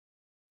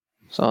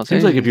 So it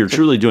seems like if you're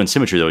truly doing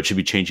symmetry, though, it should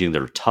be changing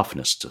their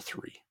toughness to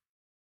 3.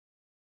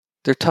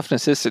 Their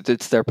toughness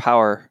it's their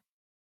power.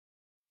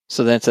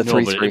 So then it's a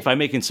 3/3. But if I'm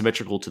making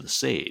symmetrical to the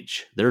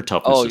Sage, their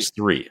toughness is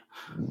 3.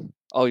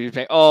 So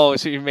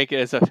you make it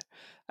as a...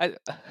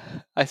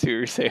 I see what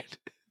you're saying.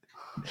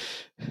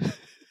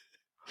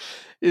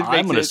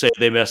 I'm going to say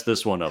they messed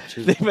this one up,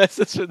 too. They messed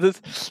this with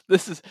this.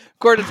 This is,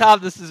 according to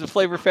Tom, this is a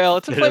flavor fail.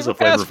 It's a flavor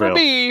pass for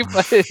me,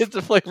 but it's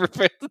a flavor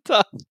fail to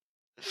Tom.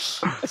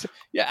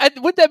 Yeah,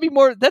 wouldn't that be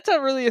more? That's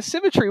not really a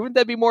symmetry. Wouldn't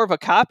that be more of a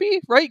copy,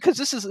 right?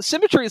 Because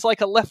symmetry is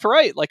like a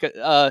left-right, like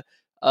a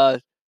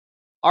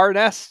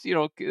RNS,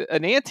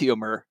 an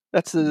antiomer.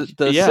 That's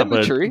the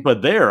symmetry.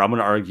 But there, I'm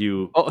going to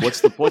argue.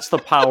 What's the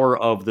power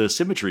of the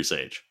Symmetry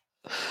Sage?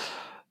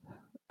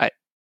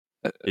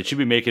 It should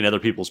be making other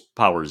people's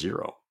power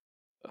 0.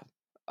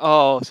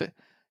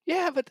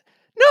 Yeah, but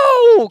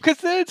no, because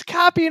then it's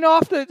copying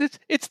off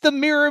it's the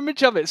mirror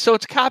image of it. So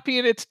it's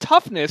copying its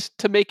toughness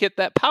to make it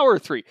that power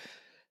 3.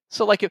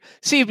 So it'd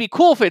be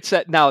cool if it's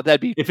that now. That'd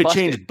be if it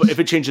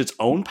changed its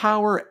own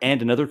power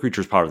and another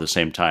creature's power at the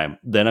same time.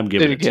 Then I'm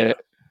giving it to it.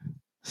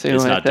 So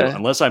it's not doing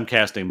unless I'm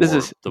casting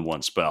more than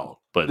one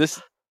spell. But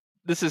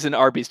this is an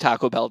Arby's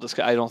Taco Bell.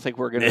 I don't think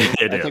we're gonna.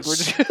 Think we're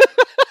just.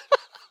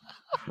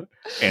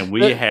 And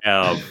we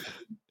have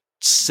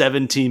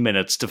 17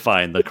 minutes to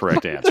find the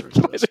correct answer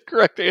to this. The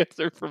correct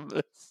answer from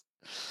this.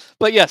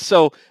 But yes,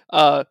 so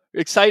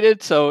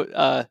excited.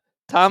 So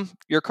Tom,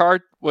 your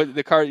card,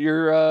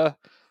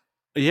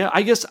 Yeah,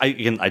 I guess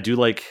I do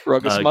like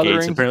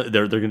Gates. Apparently,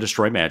 they're going to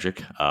destroy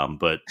magic.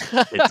 But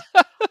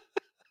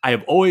I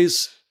have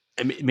always,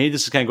 maybe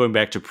this is kind of going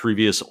back to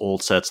previous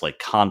old sets like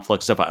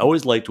Conflict stuff. I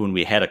always liked when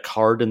we had a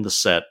card in the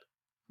set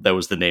that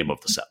was the name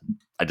of the set.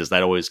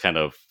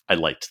 I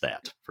liked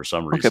that for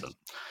some reason.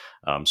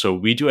 Okay. So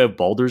we do have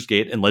Baldur's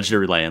Gate and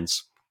Legendary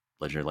Lands.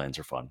 Legendary Lands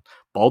are fun.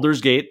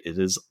 Baldur's Gate, it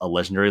is a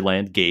Legendary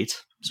Land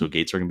gate, so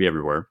gates are going to be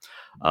everywhere.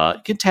 You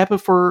can tap it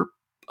for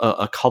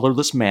a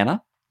colorless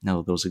mana.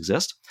 No, those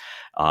exist.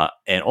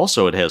 And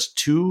also it has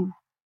 2...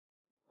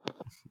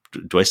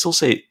 Do I still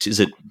say...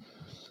 Is it...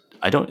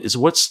 I don't... Is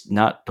what's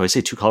not... Do I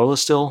say 2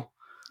 colorless still?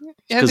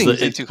 Yeah, I think you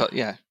say 2 colorless.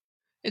 Yeah.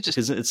 It's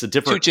just it's a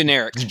different 2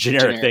 generic.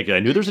 Generic. Thank you.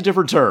 I knew there's a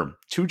different term.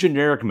 2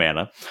 generic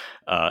mana.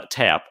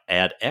 Tap.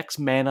 Add X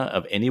mana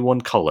of any one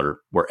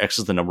color, where X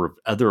is the number of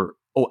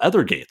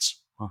other gates.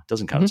 Well, it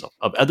doesn't count itself.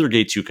 Of other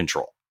gates you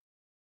control.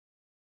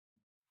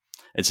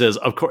 It says,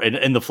 of course,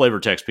 and the flavor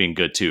text being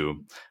good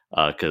too,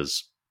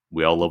 because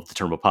we all love the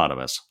term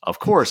eponymous. Of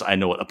course, I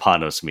know what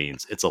eponymous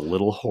means. It's a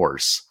little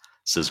horse.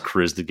 Says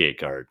Chris the Gate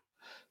Guard,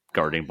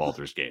 guarding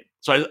Baldur's Gate.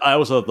 So I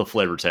always thought the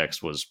flavor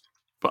text was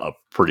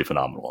pretty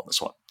phenomenal on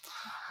this one.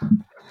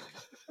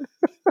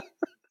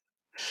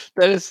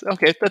 That is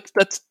okay.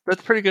 That's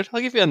pretty good.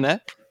 I'll give you on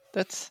that.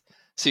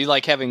 So you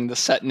like having the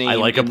set name. I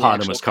like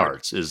eponymous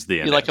cards. Is the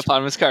you like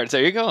eponymous cards?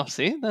 There you go.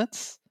 See,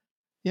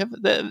 you have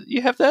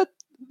that.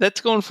 That's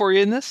going for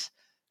you in this.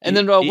 And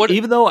then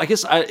even though I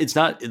guess it's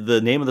not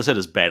the name of the set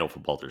is Battle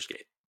for Baldur's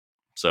Gate.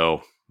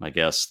 So I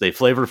guess they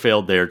flavor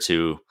failed there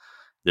too.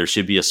 There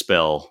should be a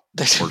spell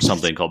or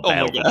something called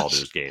Battle for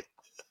Baldur's Gate.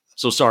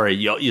 So sorry,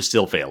 you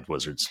still failed,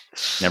 Wizards.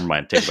 Never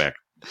mind. Take it back.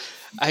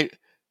 I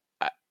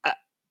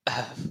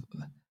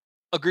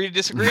agree to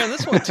disagree on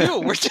this one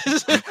too. We're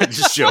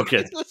just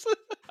joking.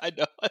 I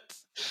know.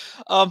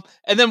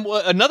 And then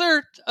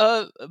another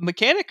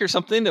mechanic or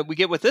something that we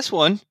get with this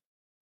one,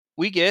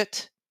 we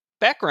get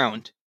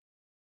background.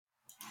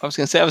 I was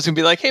going to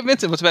be like, hey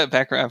Vincent, what's about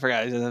background? I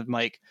forgot.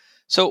 Mike.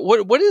 So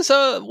what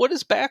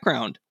is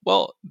background?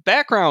 Well,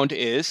 background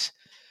it's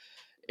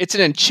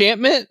an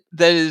enchantment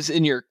that is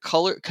in your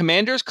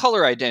commander's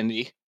color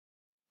identity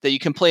that you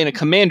can play in a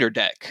commander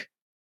deck.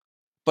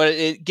 But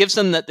it gives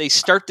them that they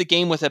start the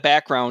game with a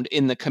background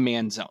in the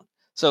command zone.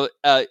 So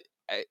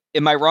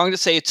am I wrong to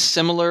say it's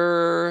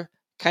similar,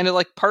 kind of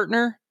like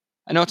Partner?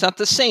 I know it's not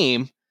the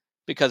same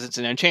because it's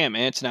an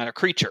enchantment. It's not a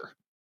creature.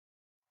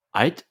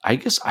 I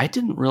guess I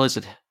didn't realize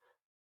it.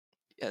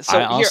 Yeah, so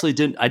I honestly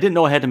didn't. I didn't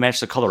know I had to match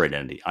the color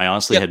identity. I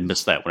honestly had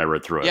missed that when I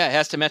read through it. Yeah, it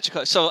has to match the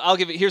color. So I'll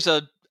give it.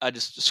 I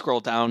just scroll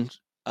down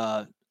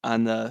on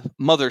the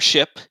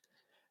mothership,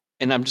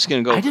 and I'm just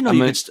going to go. I didn't know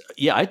you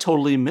could. I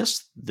totally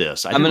missed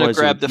this. I'm going to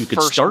grab the you first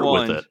could start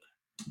one. with it.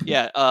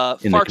 Yeah,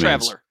 Far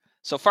Traveler.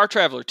 So Far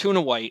Traveler, 2 and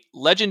a white,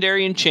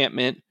 legendary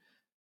enchantment,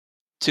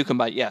 2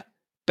 combined. Yeah,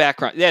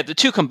 background. Yeah, the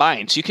 2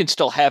 combined, so you can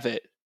still have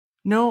it.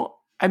 No,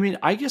 I mean,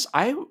 I guess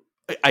I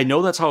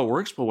know that's how it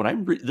works, but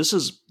when this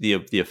is the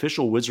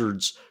official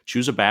Wizards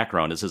choose a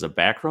background. It says a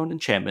background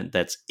enchantment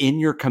that's in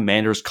your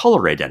commander's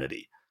color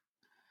identity.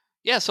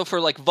 Yeah, so for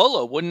like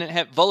Volo, wouldn't it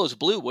have Volo's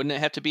blue? Wouldn't it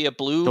have to be a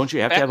blue? Don't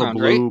you have to have a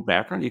blue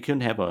background? You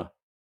couldn't have a.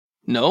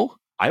 No,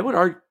 I would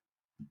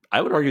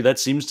argue that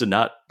seems to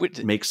not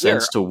make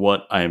sense to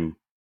what I'm.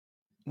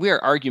 We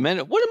are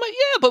argumentative. What am I?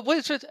 Yeah, but what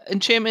is it?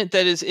 Enchantment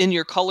that is in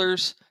your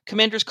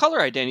commander's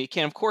color identity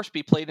can, of course,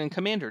 be played in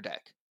commander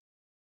deck.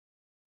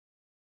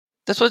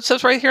 That's what it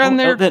says right here on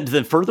there.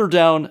 Then further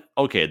down,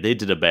 okay, they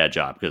did a bad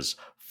job because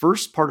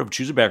first part of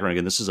choose a background,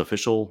 again, this is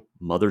official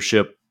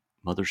mothership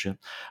website.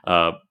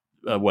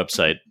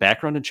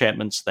 Background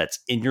enchantments that's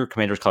in your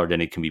commander's color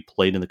identity can be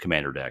played in the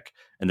commander deck.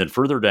 And then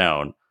further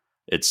down,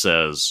 it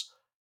says,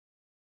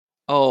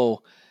 if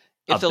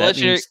the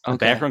legendary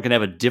background can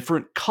have a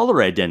different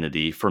color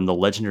identity from the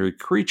legendary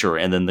creature,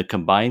 and then the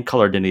combined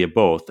color identity of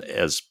both,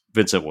 as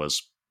Vincent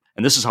was.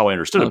 And this is how I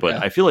understood it, but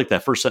I feel like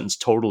that first sentence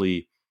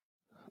totally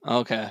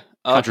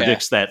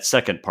contradicts that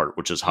second part,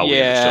 which is how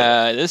we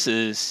understood it. This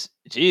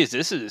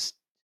is.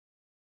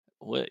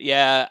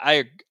 Yeah,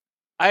 I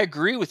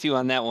agree with you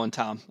on that one,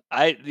 Tom.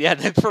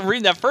 From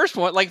reading that first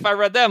one, like if I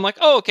read that, I'm like,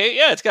 oh, okay,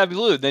 yeah, it's got to be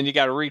blue. Then you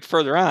got to read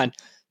further on.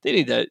 They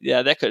need to,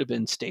 that could have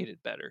been stated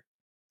better.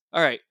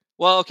 All right.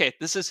 Well, okay.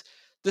 This is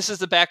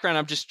the background.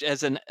 I'm just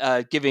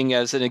giving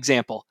as an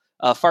example.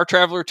 Far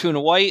Traveler, 2 and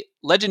a white,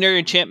 legendary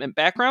enchantment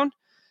background.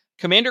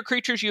 Commander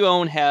creatures you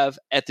own have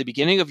at the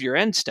beginning of your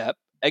end step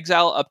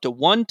exile up to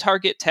 1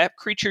 target tap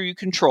creature you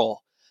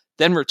control,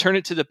 then return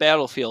it to the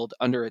battlefield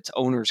under its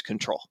owner's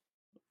control.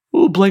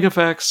 Ooh, blink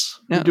effects.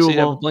 Yeah, see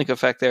that blink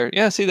effect there.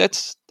 Yeah, see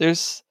that's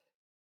just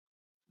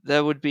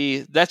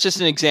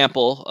an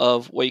example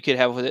of what you could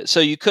have with it. So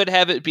you could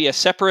have it be a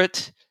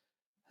separate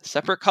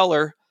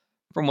color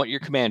from what your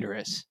commander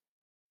is.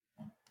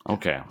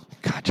 Okay.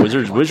 God,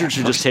 Wizards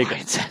should just take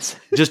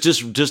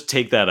just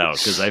take that out,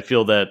 because I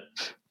feel that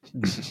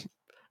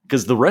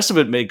because the rest of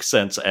it makes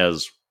sense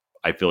as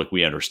I feel like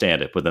we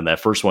understand it, but then that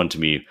first one to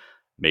me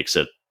makes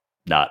it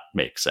not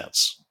make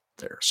sense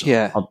there. So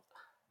yeah.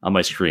 On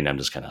my screen, I'm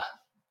just kind of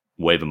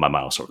waving my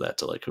mouse over that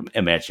to like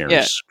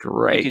imaginary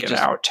strike it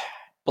out.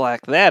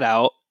 Black that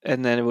out,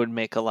 and then it would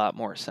make a lot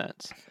more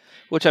sense,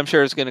 which I'm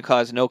sure is going to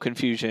cause no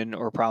confusion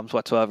or problems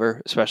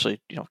whatsoever,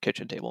 especially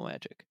kitchen table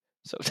Magic.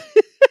 So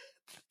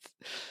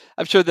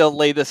I'm sure they'll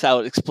lay this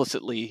out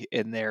explicitly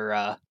in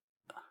their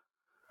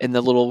in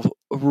the little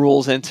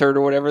rules insert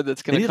or whatever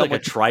that's going to come like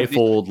a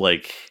trifold,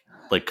 like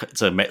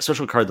it's a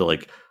special card that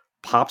like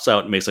pops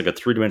out and makes like a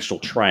 3-dimensional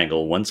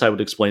triangle. One side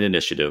would explain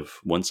initiative,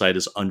 one side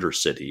is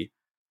Undercity,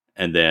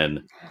 and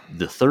then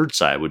the third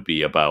side would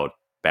be about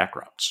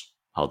backgrounds,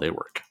 how they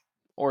work.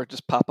 Or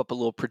just pop up a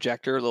little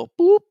projector, a little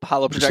boop,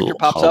 hollow projector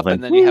pops up,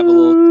 and then you have a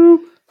little.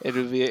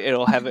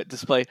 It'll have it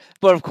displayed.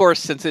 But of course,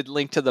 since it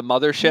linked to the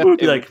mothership, it would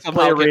be like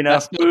Play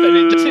Arena.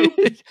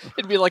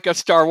 It'd be like a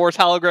Star Wars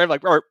hologram,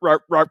 like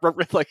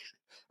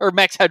or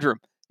Max Headroom.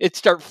 It'd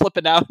start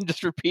flipping out and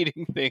just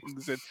repeating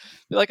things, and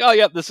be like, "Oh,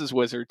 yep, this is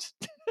Wizards."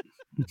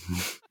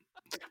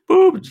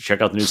 Boom!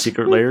 Check out the new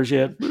secret layers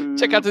yet?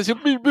 Check out this.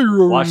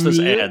 Watch this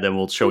ad, then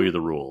we'll show you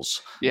the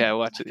rules. Yeah,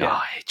 watch it. Yeah. Oh,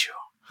 I hate you.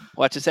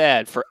 Watch this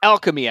ad for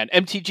Alchemy on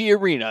MTG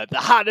Arena, the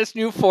hottest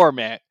new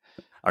format.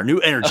 Our new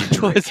energy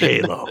drink,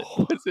 Halo.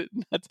 Was it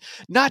nuts?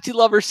 Nazi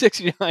Lover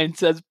 69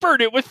 says,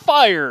 "Burn it with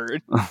fire."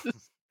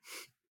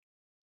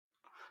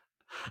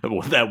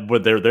 Well,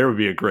 there would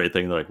be a great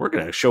thing. Like, we're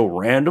going to show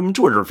random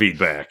Twitter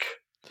feedback.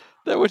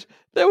 That would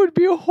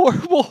be a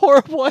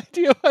horrible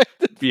idea.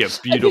 It'd be a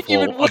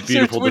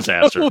beautiful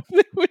disaster.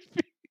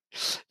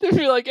 They'd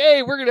be like,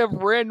 "Hey, we're gonna have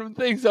random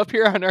things up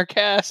here on our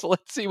cast.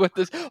 Let's see what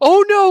this.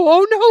 Oh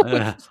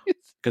no!"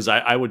 Because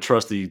I would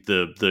trust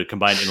the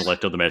combined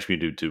intellect of the Magic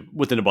community to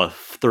within about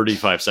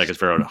 35 seconds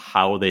figure out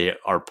how they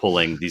are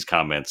pulling these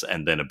comments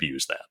and then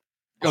abuse that.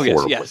 Oh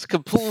yes,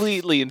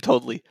 completely and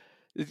totally.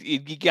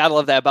 You gotta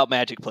love that about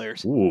Magic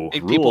players. Ooh,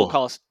 people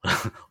call us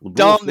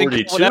dumb.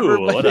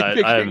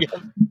 42.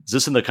 Is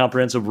this in the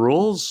comprehensive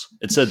rules?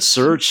 It said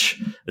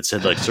search. It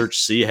said like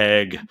search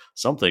CHAG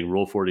something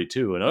rule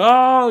 42. And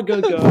oh,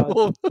 good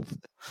God.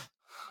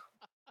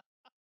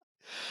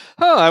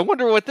 I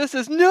wonder what this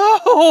is.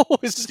 No,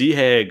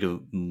 CHAG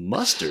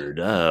mustard.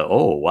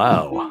 Oh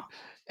wow.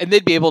 And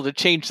they'd be able to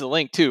change the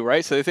link too,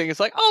 right? So they think it's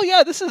like, oh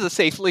yeah, this is a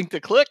safe link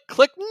to click.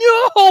 Click.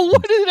 No,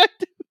 what did I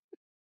do?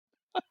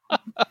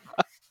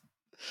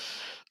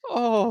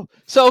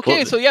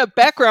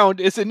 Background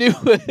is a new.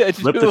 Flip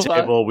the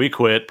table. We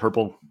quit.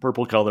 Purple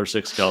color,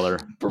 6 color.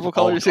 Purple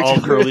color, 6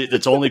 all curly.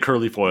 It's only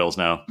curly foils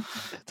now.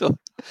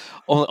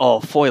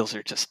 Foils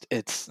are just.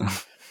 It's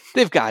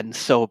they've gotten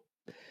so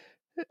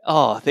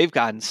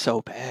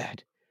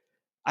bad.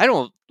 I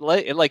don't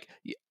like.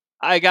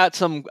 I got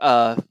some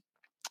a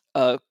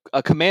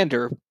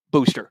commander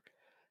booster.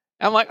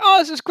 I'm like, oh,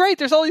 this is great.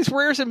 There's all these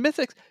rares and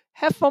mythics.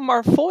 Half of them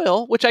are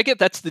foil, which I get.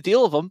 That's the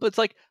deal of them. But it's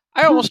like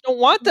I almost don't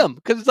want them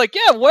because it's like,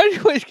 yeah, what?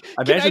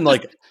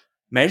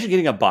 Imagine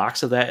getting a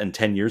box of that in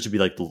 10 years would be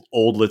like the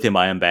old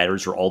lithium-ion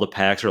batteries where all the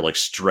packs are like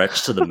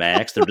stretched to the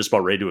max. They're just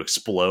about ready to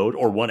explode,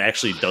 or one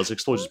actually does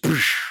explode.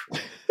 Just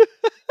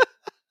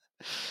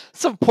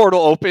some portal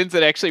opens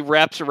and actually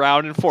wraps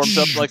around and forms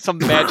up like some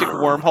magic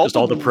wormhole. Just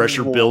all the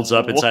pressure builds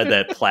up inside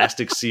that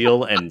plastic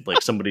seal, and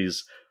like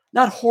somebody's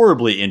not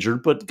horribly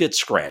injured, but gets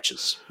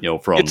scratches,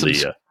 from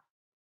the.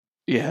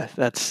 Yeah,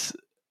 that's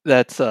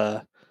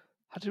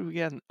how did we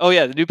get? Oh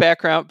yeah, the new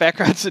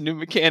background's a new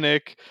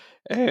mechanic,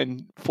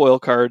 and foil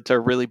cards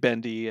are really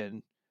bendy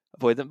and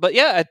avoid them. But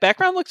yeah,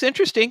 background looks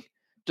interesting.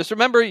 Just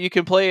remember, you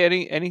can play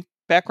any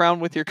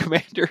background with your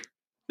commander.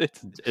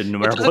 No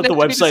matter what the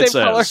website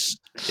says,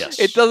 yes,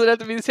 it doesn't have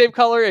to be the same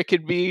color. It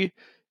could be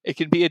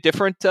a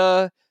different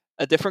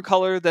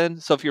color than.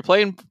 So if you're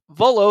playing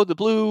Volo, the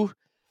blue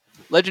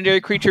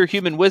legendary creature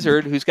human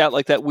wizard, who's got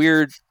like that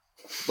weird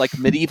like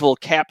medieval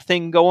cap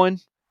thing going.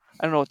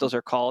 I don't know what those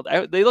are called.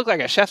 They look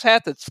like a chef's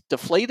hat that's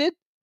deflated.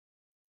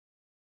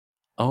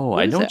 Oh,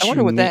 I know. I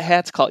wonder what that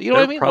hat's called. You know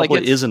what I mean? Probably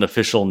like is an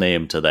official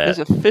name to that.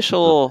 There's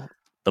official.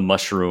 The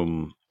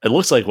mushroom. It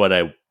looks like what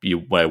I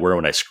wear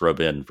when I scrub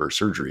in for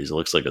surgeries. It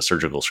looks like a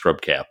surgical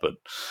scrub cap, but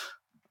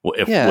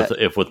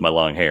if with my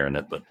long hair in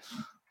it. But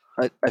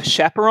a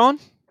chaperone.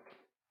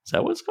 Is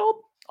that what it's called?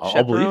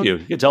 I'll believe you.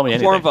 You can tell me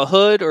anything. Form of a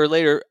hood, or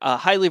later a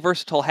highly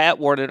versatile hat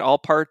worn in all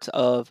parts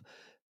of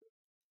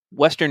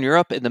Western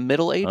Europe in the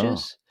Middle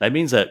Ages. That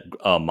means that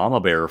Mama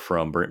Bear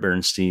from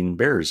Bernstein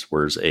Bears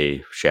wears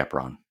a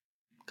chaperone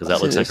because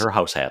that looks like her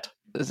house hat.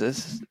 Is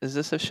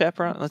this a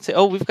chaperone? Let's see.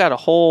 Oh, we've got a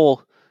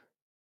whole.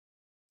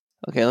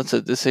 Okay,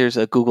 here's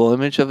a Google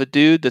image of a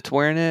dude that's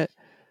wearing it.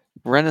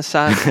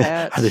 Renaissance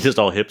hats. Are they just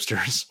all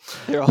hipsters?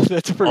 They're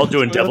all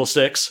doing devil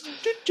sticks,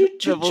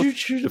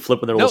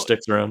 flipping their little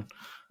sticks around.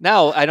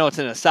 Now I know it's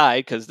an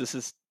aside because this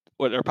is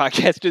what our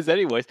podcast is,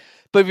 anyways.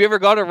 But have you ever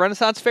gone to a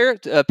Renaissance fair?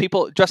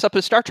 People dress up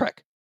as Star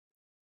Trek.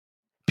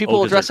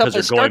 People dress up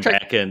as Star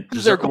Trek.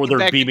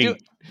 They're beaming.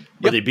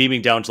 Are they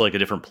beaming down to like a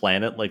different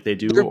planet, like they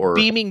do? They're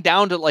beaming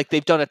down to like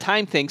they've done a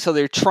time thing, so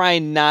they're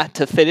trying not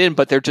to fit in,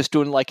 but they're just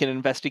doing like an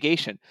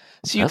investigation.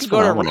 So you can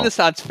go to a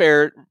Renaissance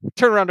fair,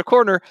 turn around a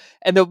corner,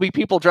 and there'll be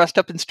people dressed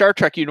up in Star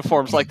Trek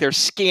uniforms, like they're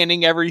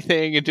scanning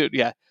everything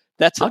and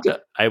that's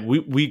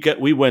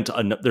we went.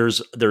 There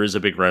is a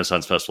big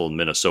Renaissance festival in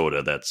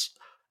Minnesota that's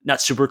not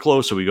super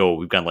close, so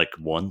we've gone like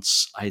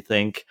once, I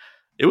think.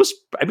 It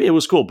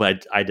was cool,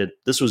 but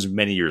this was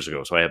many years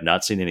ago, so I have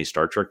not seen any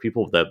Star Trek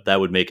people. That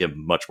would make it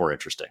much more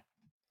interesting.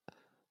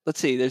 Let's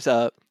see. There's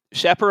a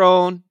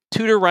chaperone,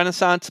 Tudor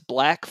Renaissance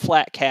black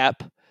flat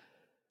cap,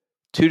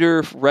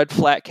 Tudor red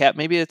flat cap.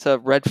 Maybe it's a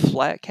red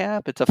flat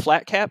cap. It's a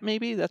flat cap.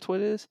 Maybe that's what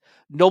it is.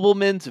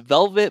 Nobleman's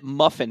velvet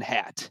muffin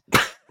hat.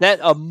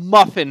 A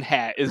muffin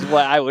hat is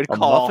what I would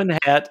call. A muffin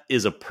hat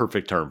is a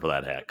perfect term for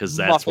that hat because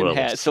that's muffin what it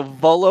hat. was. So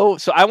Volo.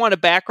 So I want a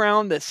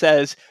background that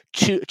says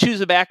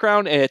choose a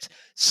background, and it's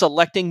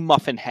selecting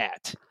muffin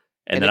hat.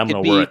 And then I'm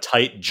going to wear a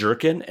tight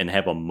jerkin and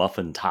have a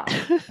muffin top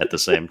at the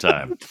same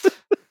time.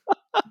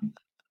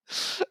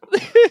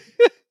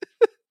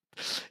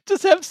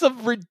 Just have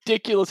some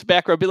ridiculous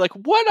background. Be like,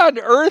 what on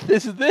earth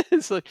is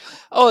this? Like,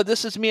 oh,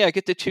 this is me. I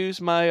get to choose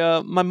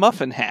my my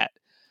muffin hat.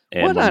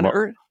 And what on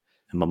earth?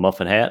 And my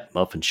muffin hat,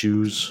 muffin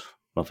shoes,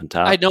 muffin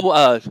top. I know.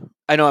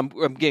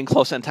 I'm getting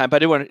close on time,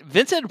 but I want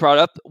Vincent brought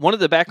up one of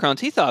the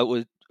backgrounds he thought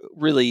was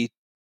really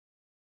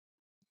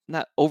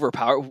not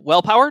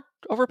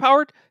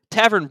overpowered.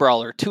 Tavern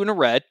Brawler, 2 and a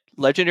red,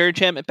 legendary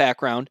enchantment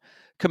background.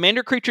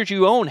 Commander creatures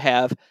you own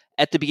have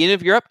at the beginning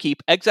of your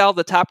upkeep, exile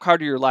the top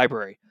card of your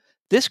library.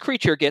 This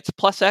creature gets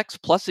 +X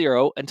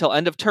 +0 until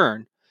end of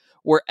turn,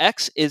 where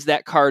X is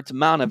that card's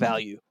mana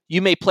value.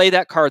 You may play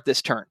that card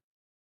this turn.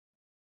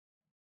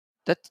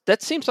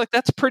 That seems like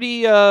that's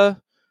pretty. It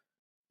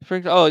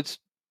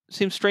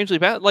seems strangely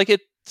bad. Like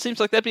it seems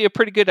like that'd be a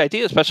pretty good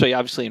idea, especially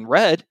obviously in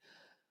red.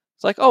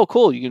 It's like, oh,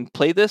 cool, you can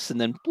play this,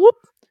 and then whoop,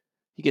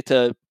 you get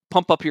to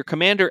pump up your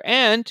commander,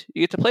 and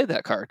you get to play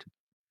that card.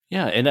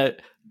 Yeah, and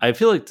I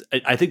feel like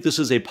I think this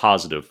is a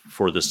positive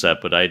for the set,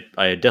 but I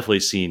had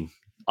definitely seen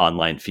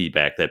online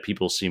feedback that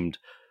people seemed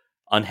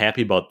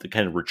unhappy about the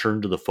kind of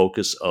return to the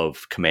focus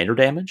of commander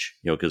damage.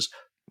 Because.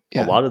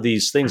 Yeah. A lot of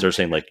these things are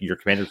saying like your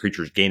commander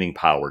creature is gaining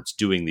power, it's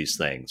doing these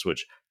things,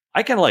 which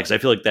I kind of like because I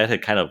feel like that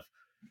had kind of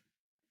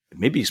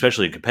maybe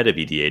especially in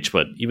competitive EDH,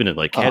 but even in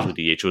like casual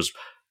EDH was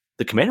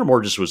the commander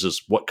more just was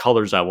just what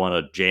colors I want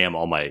to jam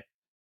all my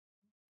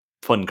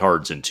fun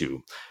cards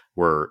into,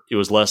 where it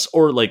was less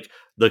or like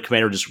the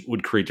commander just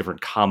would create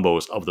different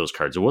combos of those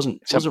cards. It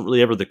wasn't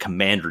really ever the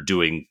commander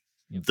doing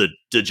the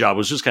job. It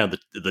was just kind of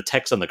the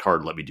text on the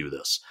card. Let me do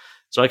this.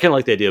 So I kind of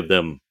like the idea of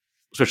them,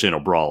 especially in a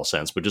brawl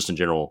sense, but just in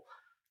general.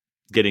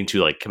 Getting to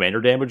like commander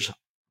damage,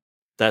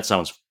 that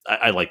sounds.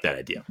 I like that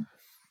idea.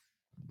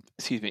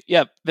 Excuse me.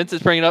 Yeah,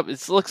 Vincent's bringing it up.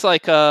 It looks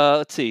like,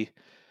 let's see.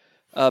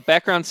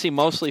 Background C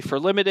mostly for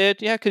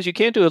limited. Yeah, because you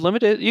can't do a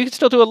limited. You can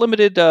still do a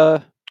limited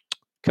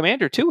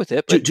commander too with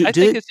it, but I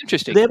think it's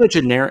interesting. Do they have a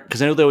generic?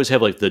 Because I know they always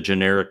have like the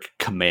generic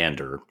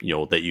commander,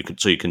 that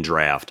you can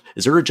draft.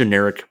 Is there a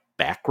generic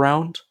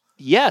background?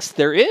 Yes,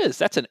 there is.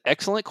 That's an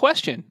excellent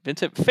question,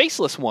 Vincent.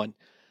 Faceless one,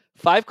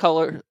 5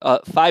 color,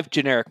 5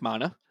 generic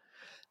mana,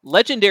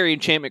 legendary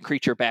enchantment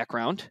creature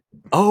background.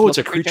 Oh, it's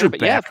a creature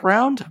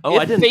background. Yeah,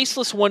 I didn't.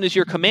 Faceless one is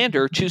your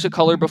commander. Choose a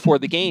color before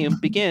the game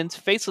begins.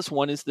 Faceless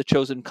one is the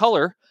chosen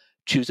color.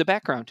 Choose a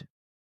background.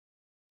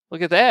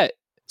 Look at that.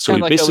 So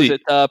like was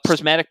it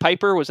Prismatic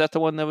Piper? Was that the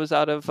one that was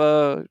out of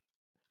the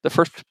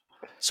first?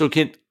 So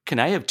can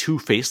I have 2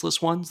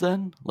 faceless ones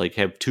then? Like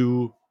have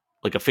 2,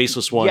 like a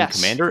faceless one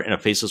commander and a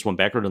faceless one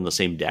background in the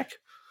same deck?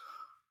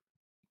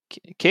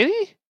 Can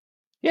he?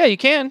 Yeah, you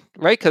can,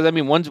 right? Because I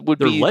mean, one would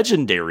They're be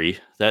legendary.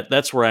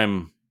 That's where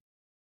I'm.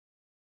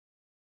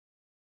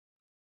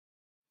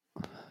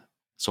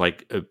 So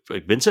like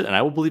Vincent, and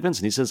I will believe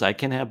Vincent. He says I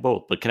can have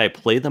both, but can I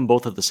play them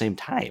both at the same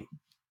time?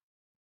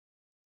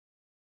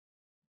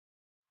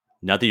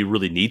 Not that you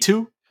really need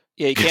to.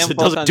 Yeah, you can't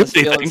both on the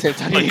field at the same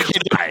time.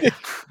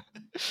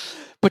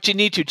 But you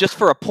need to just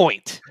for a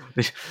point.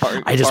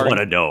 I just want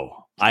to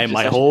know.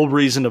 My whole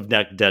reason of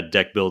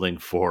deck building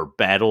for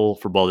Battle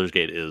for Baldur's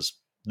Gate is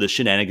the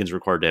shenanigans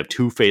required to have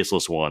 2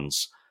 faceless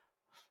ones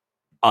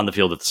on the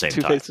field at the same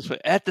time. 2 faceless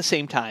at the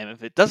same time.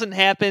 If it doesn't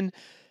happen,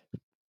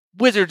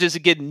 Wizards is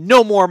getting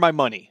no more of my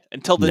money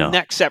until the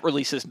next set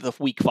releases the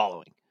week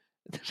following.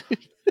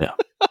 Yeah.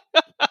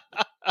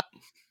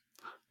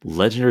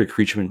 Legendary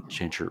creature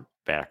changer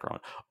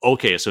background.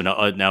 Okay, so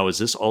now is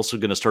this also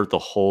going to start the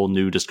whole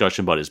new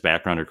discussion about his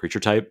background or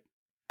creature type?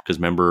 Because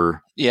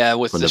remember,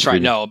 with the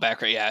Shrine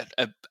background. Yeah,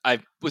 I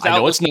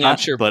know it's not,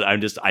 sure, but I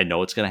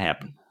know it's going to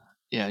happen.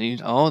 Yeah,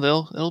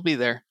 it'll be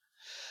there.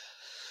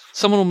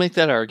 Someone will make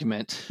that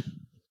argument,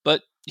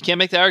 but you can't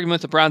make that argument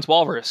with the Bronze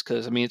Walrus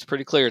because I mean it's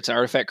pretty clear it's an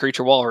artifact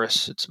creature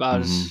walrus. It's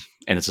about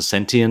and it's a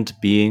sentient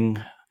being.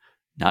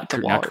 Not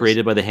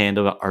created by the hand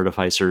of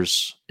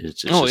artificers.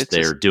 It's just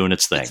there doing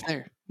its thing. It's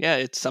there. Yeah,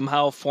 it's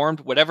somehow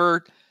formed.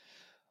 Whatever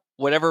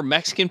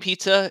Mexican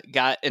pizza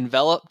got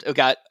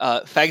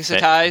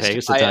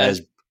phagocytized by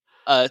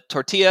a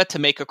tortilla to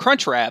make a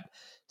crunch wrap.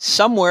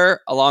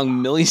 Somewhere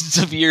along millions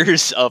of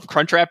years of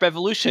crunch wrap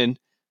evolution,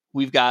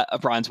 we've got a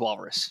bronze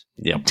walrus.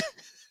 Yep.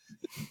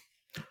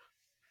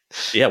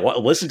 Yeah,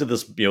 well, listen to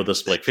this,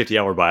 this like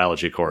 50-hour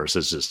biology course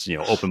has just,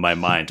 opened my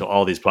mind to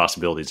all these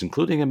possibilities,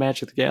 including a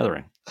Magic the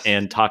Gathering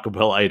and Taco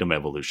Bell item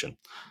evolution.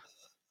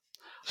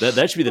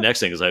 That should be the next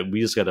thing is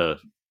we just got to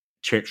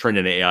train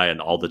an AI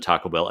on all the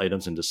Taco Bell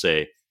items and just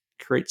say,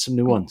 create some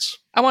new ones.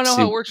 I want to know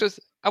how it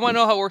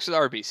works with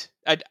Arby's.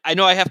 I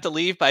know I have to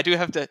leave, but I do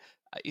have to.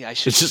 Yeah,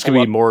 it's just going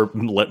to be more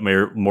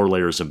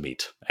layers of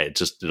meat.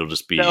 It'll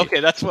just be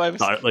okay. That's why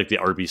like the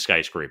Arby's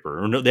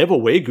skyscraper. Or no, they have a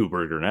Wagyu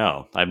burger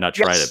now. I've not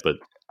tried it, but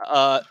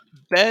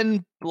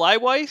Ben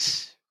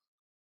Bleiweiss,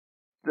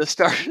 the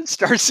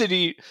Star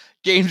City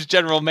Games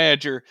general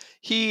manager,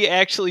 he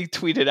actually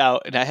tweeted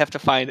out, and I have to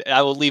find.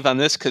 I will leave on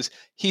this because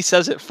he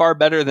says it far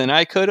better than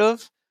I could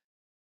have.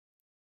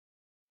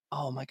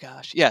 Oh my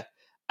gosh! Yeah.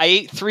 I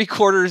ate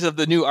 3/4 of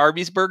the new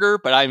Arby's burger,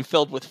 but I'm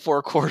filled with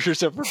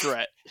 4/4 of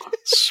regret.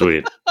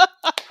 Sweet.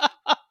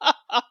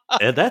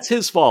 And that's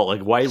his fault.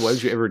 Like, why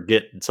would you ever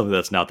get something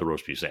that's not the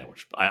roast beef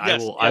sandwich? I'm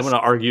going to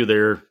argue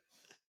there.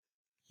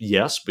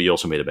 Yes, but you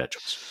also made a bad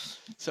choice.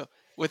 So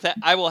with that,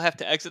 I will have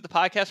to exit the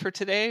podcast for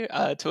today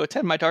to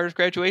attend my daughter's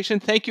graduation.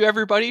 Thank you,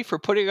 everybody, for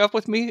putting up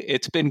with me.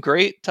 It's been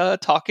great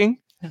talking.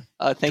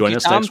 Thank Join you,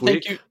 us Tom. next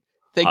week.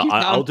 Thank you, Tom.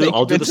 I'll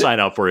do the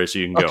sign out for you so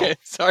you can go. Okay,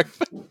 sorry.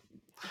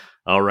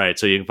 All right,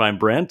 so you can find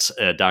Brent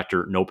at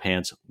Dr. No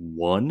Pants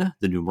 1,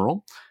 the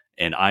numeral,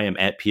 and I am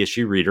at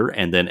PSG Reader,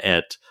 and then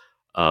at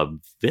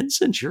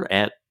Vincent, you're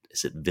at,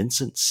 is it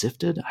Vincent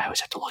Sifted? I always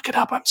have to look it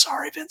up. I'm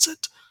sorry,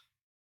 Vincent.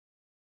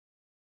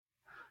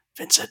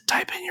 Vincent,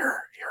 type in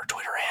your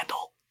Twitter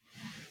handle,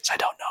 because I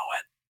don't know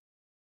it.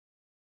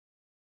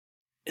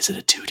 Is it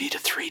a 2D to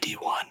 3D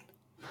one?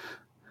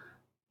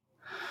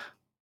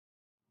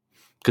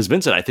 Because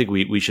Vincent, I think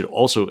we should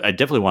also, I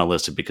definitely want to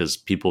list it because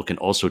people can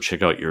also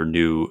check out your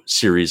new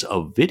series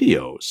of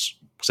videos.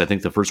 Because I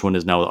think the first one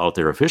is now out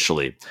there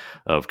officially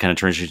of kind of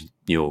transition,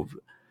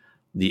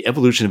 the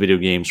evolution of video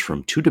games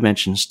from 2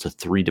 dimensions to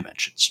 3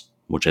 dimensions,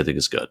 which I think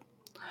is good.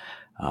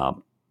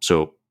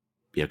 So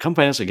come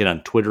find us again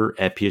on Twitter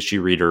at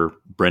PSG Reader.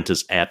 Brent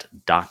is at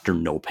Dr.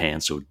 No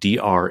Pants, so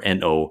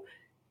DrNopants,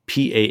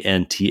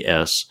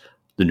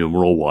 the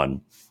numeral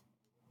 1.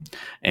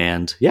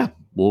 And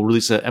we'll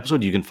release an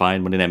episode. You can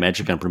find Monday Night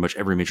Magic on pretty much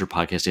every major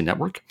podcasting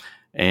network.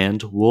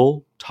 And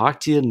we'll talk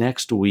to you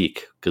next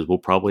week because we'll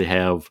probably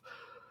have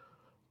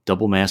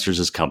Double Masters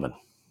is coming.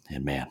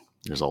 And man,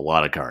 there's a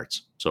lot of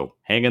cards. So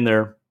hang in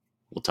there.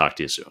 We'll talk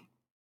to you soon.